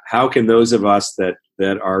 how can those of us that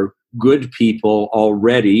are good people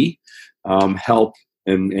already help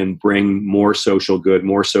and bring more social good,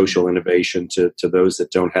 more social innovation to those that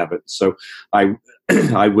don't have it. So I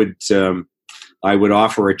would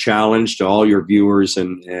offer a challenge to all your viewers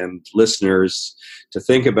and listeners to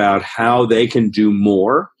think about how they can do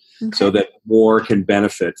more, so that more can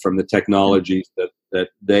benefit from the technologies that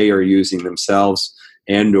they are using themselves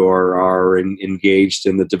and or are engaged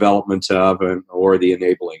in the development of or the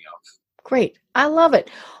enabling of. Great. I love it.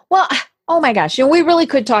 Well, oh my gosh, we really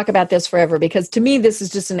could talk about this forever, because to me, this is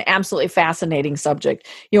just an absolutely fascinating subject.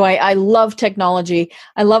 I love technology.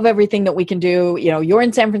 I love everything that we can do. You're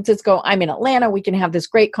in San Francisco, I'm in Atlanta. We can have this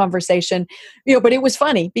great conversation, but it was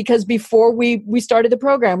funny because before we started the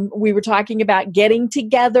program, we were talking about getting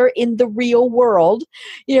together in the real world,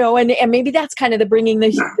 and maybe that's kind of the bringing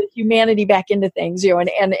the humanity back into things,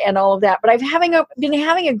 and all of that. But I've been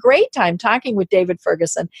having a great time talking with David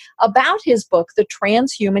Fergusson about his book, The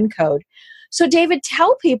Transhuman Code. So, David,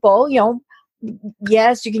 tell people,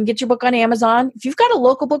 yes, you can get your book on Amazon. If you've got a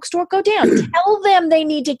local bookstore, go down. Tell them they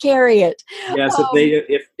need to carry it. Yes,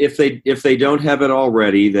 if they don't have it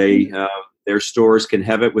already, their stores can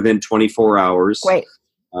have it within 24 hours. Great.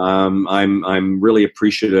 I'm really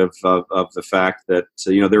appreciative of the fact that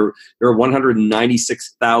there are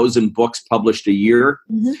 196,000 books published a year.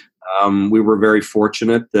 We were very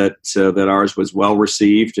fortunate that ours was well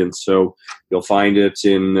received, and so you'll find it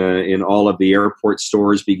in all of the airport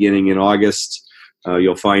stores beginning in August.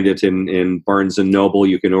 You'll find it in Barnes & Noble.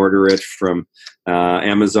 You can order it from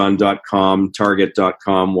Amazon.com,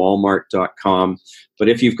 Target.com, Walmart.com. But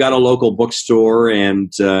if you've got a local bookstore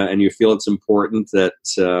and you feel it's important that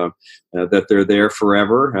they're there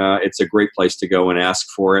forever, it's a great place to go and ask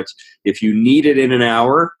for it. If you need it in an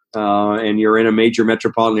hour and you're in a major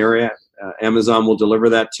metropolitan area, Amazon will deliver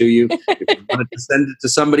that to you. If you wanted to send it to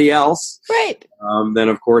somebody else, right? Then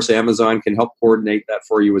of course Amazon can help coordinate that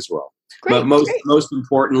for you as well. Great, but most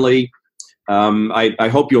importantly, I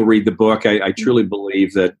hope you'll read the book. I truly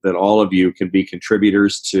believe that all of you can be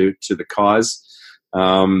contributors to the cause.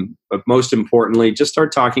 But most importantly, just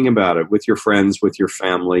start talking about it with your friends, with your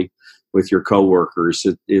family, with your coworkers.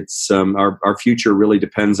 It's our future really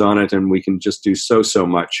depends on it, and we can just do so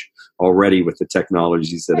much already with the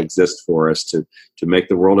technologies that exist for us to make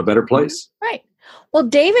the world a better place. Right. Well,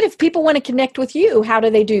 David, if people want to connect with you, how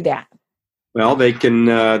do they do that? Well, they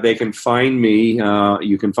can find me.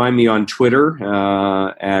 You can find me on Twitter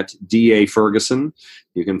at DA Fergusson.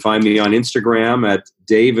 You can find me on Instagram at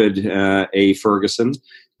David A. Fergusson.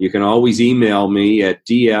 You can always email me at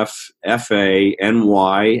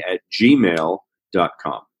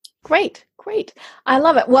dffany@gmail.com. Great. I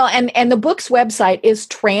love it. Well, and the book's website is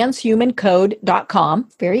transhumancode.com.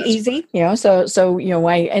 Very easy, so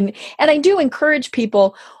I do encourage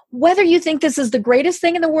people, whether you think this is the greatest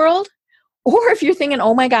thing in the world, or if you're thinking,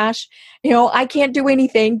 oh my gosh, I can't do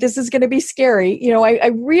anything, this is going to be scary. I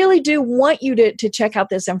really do want you to check out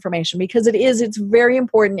this information, because it's very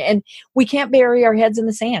important, and we can't bury our heads in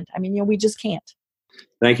the sand. I mean, we just can't.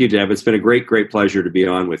 Thank you, Deb. It's been a great pleasure to be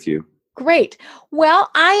on with you. Great. Well,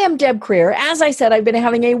 I am Deb Creer. As I said, I've been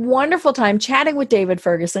having a wonderful time chatting with David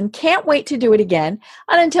Fergusson. Can't wait to do it again.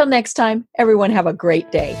 And until next time, everyone have a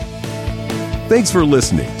great day. Thanks for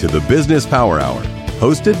listening to the Business Power Hour,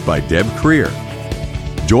 hosted by Deb Creer.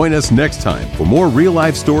 Join us next time for more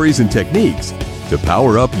real-life stories and techniques to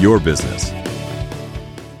power up your business.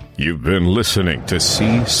 You've been listening to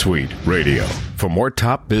C-Suite Radio. For more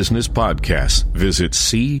top business podcasts, visit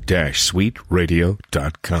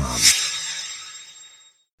c-suiteradio.com.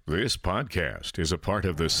 This podcast is a part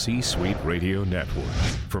of the C-Suite Radio Network.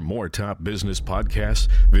 For more top business podcasts,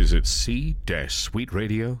 visit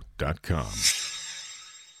c-suiteradio.com.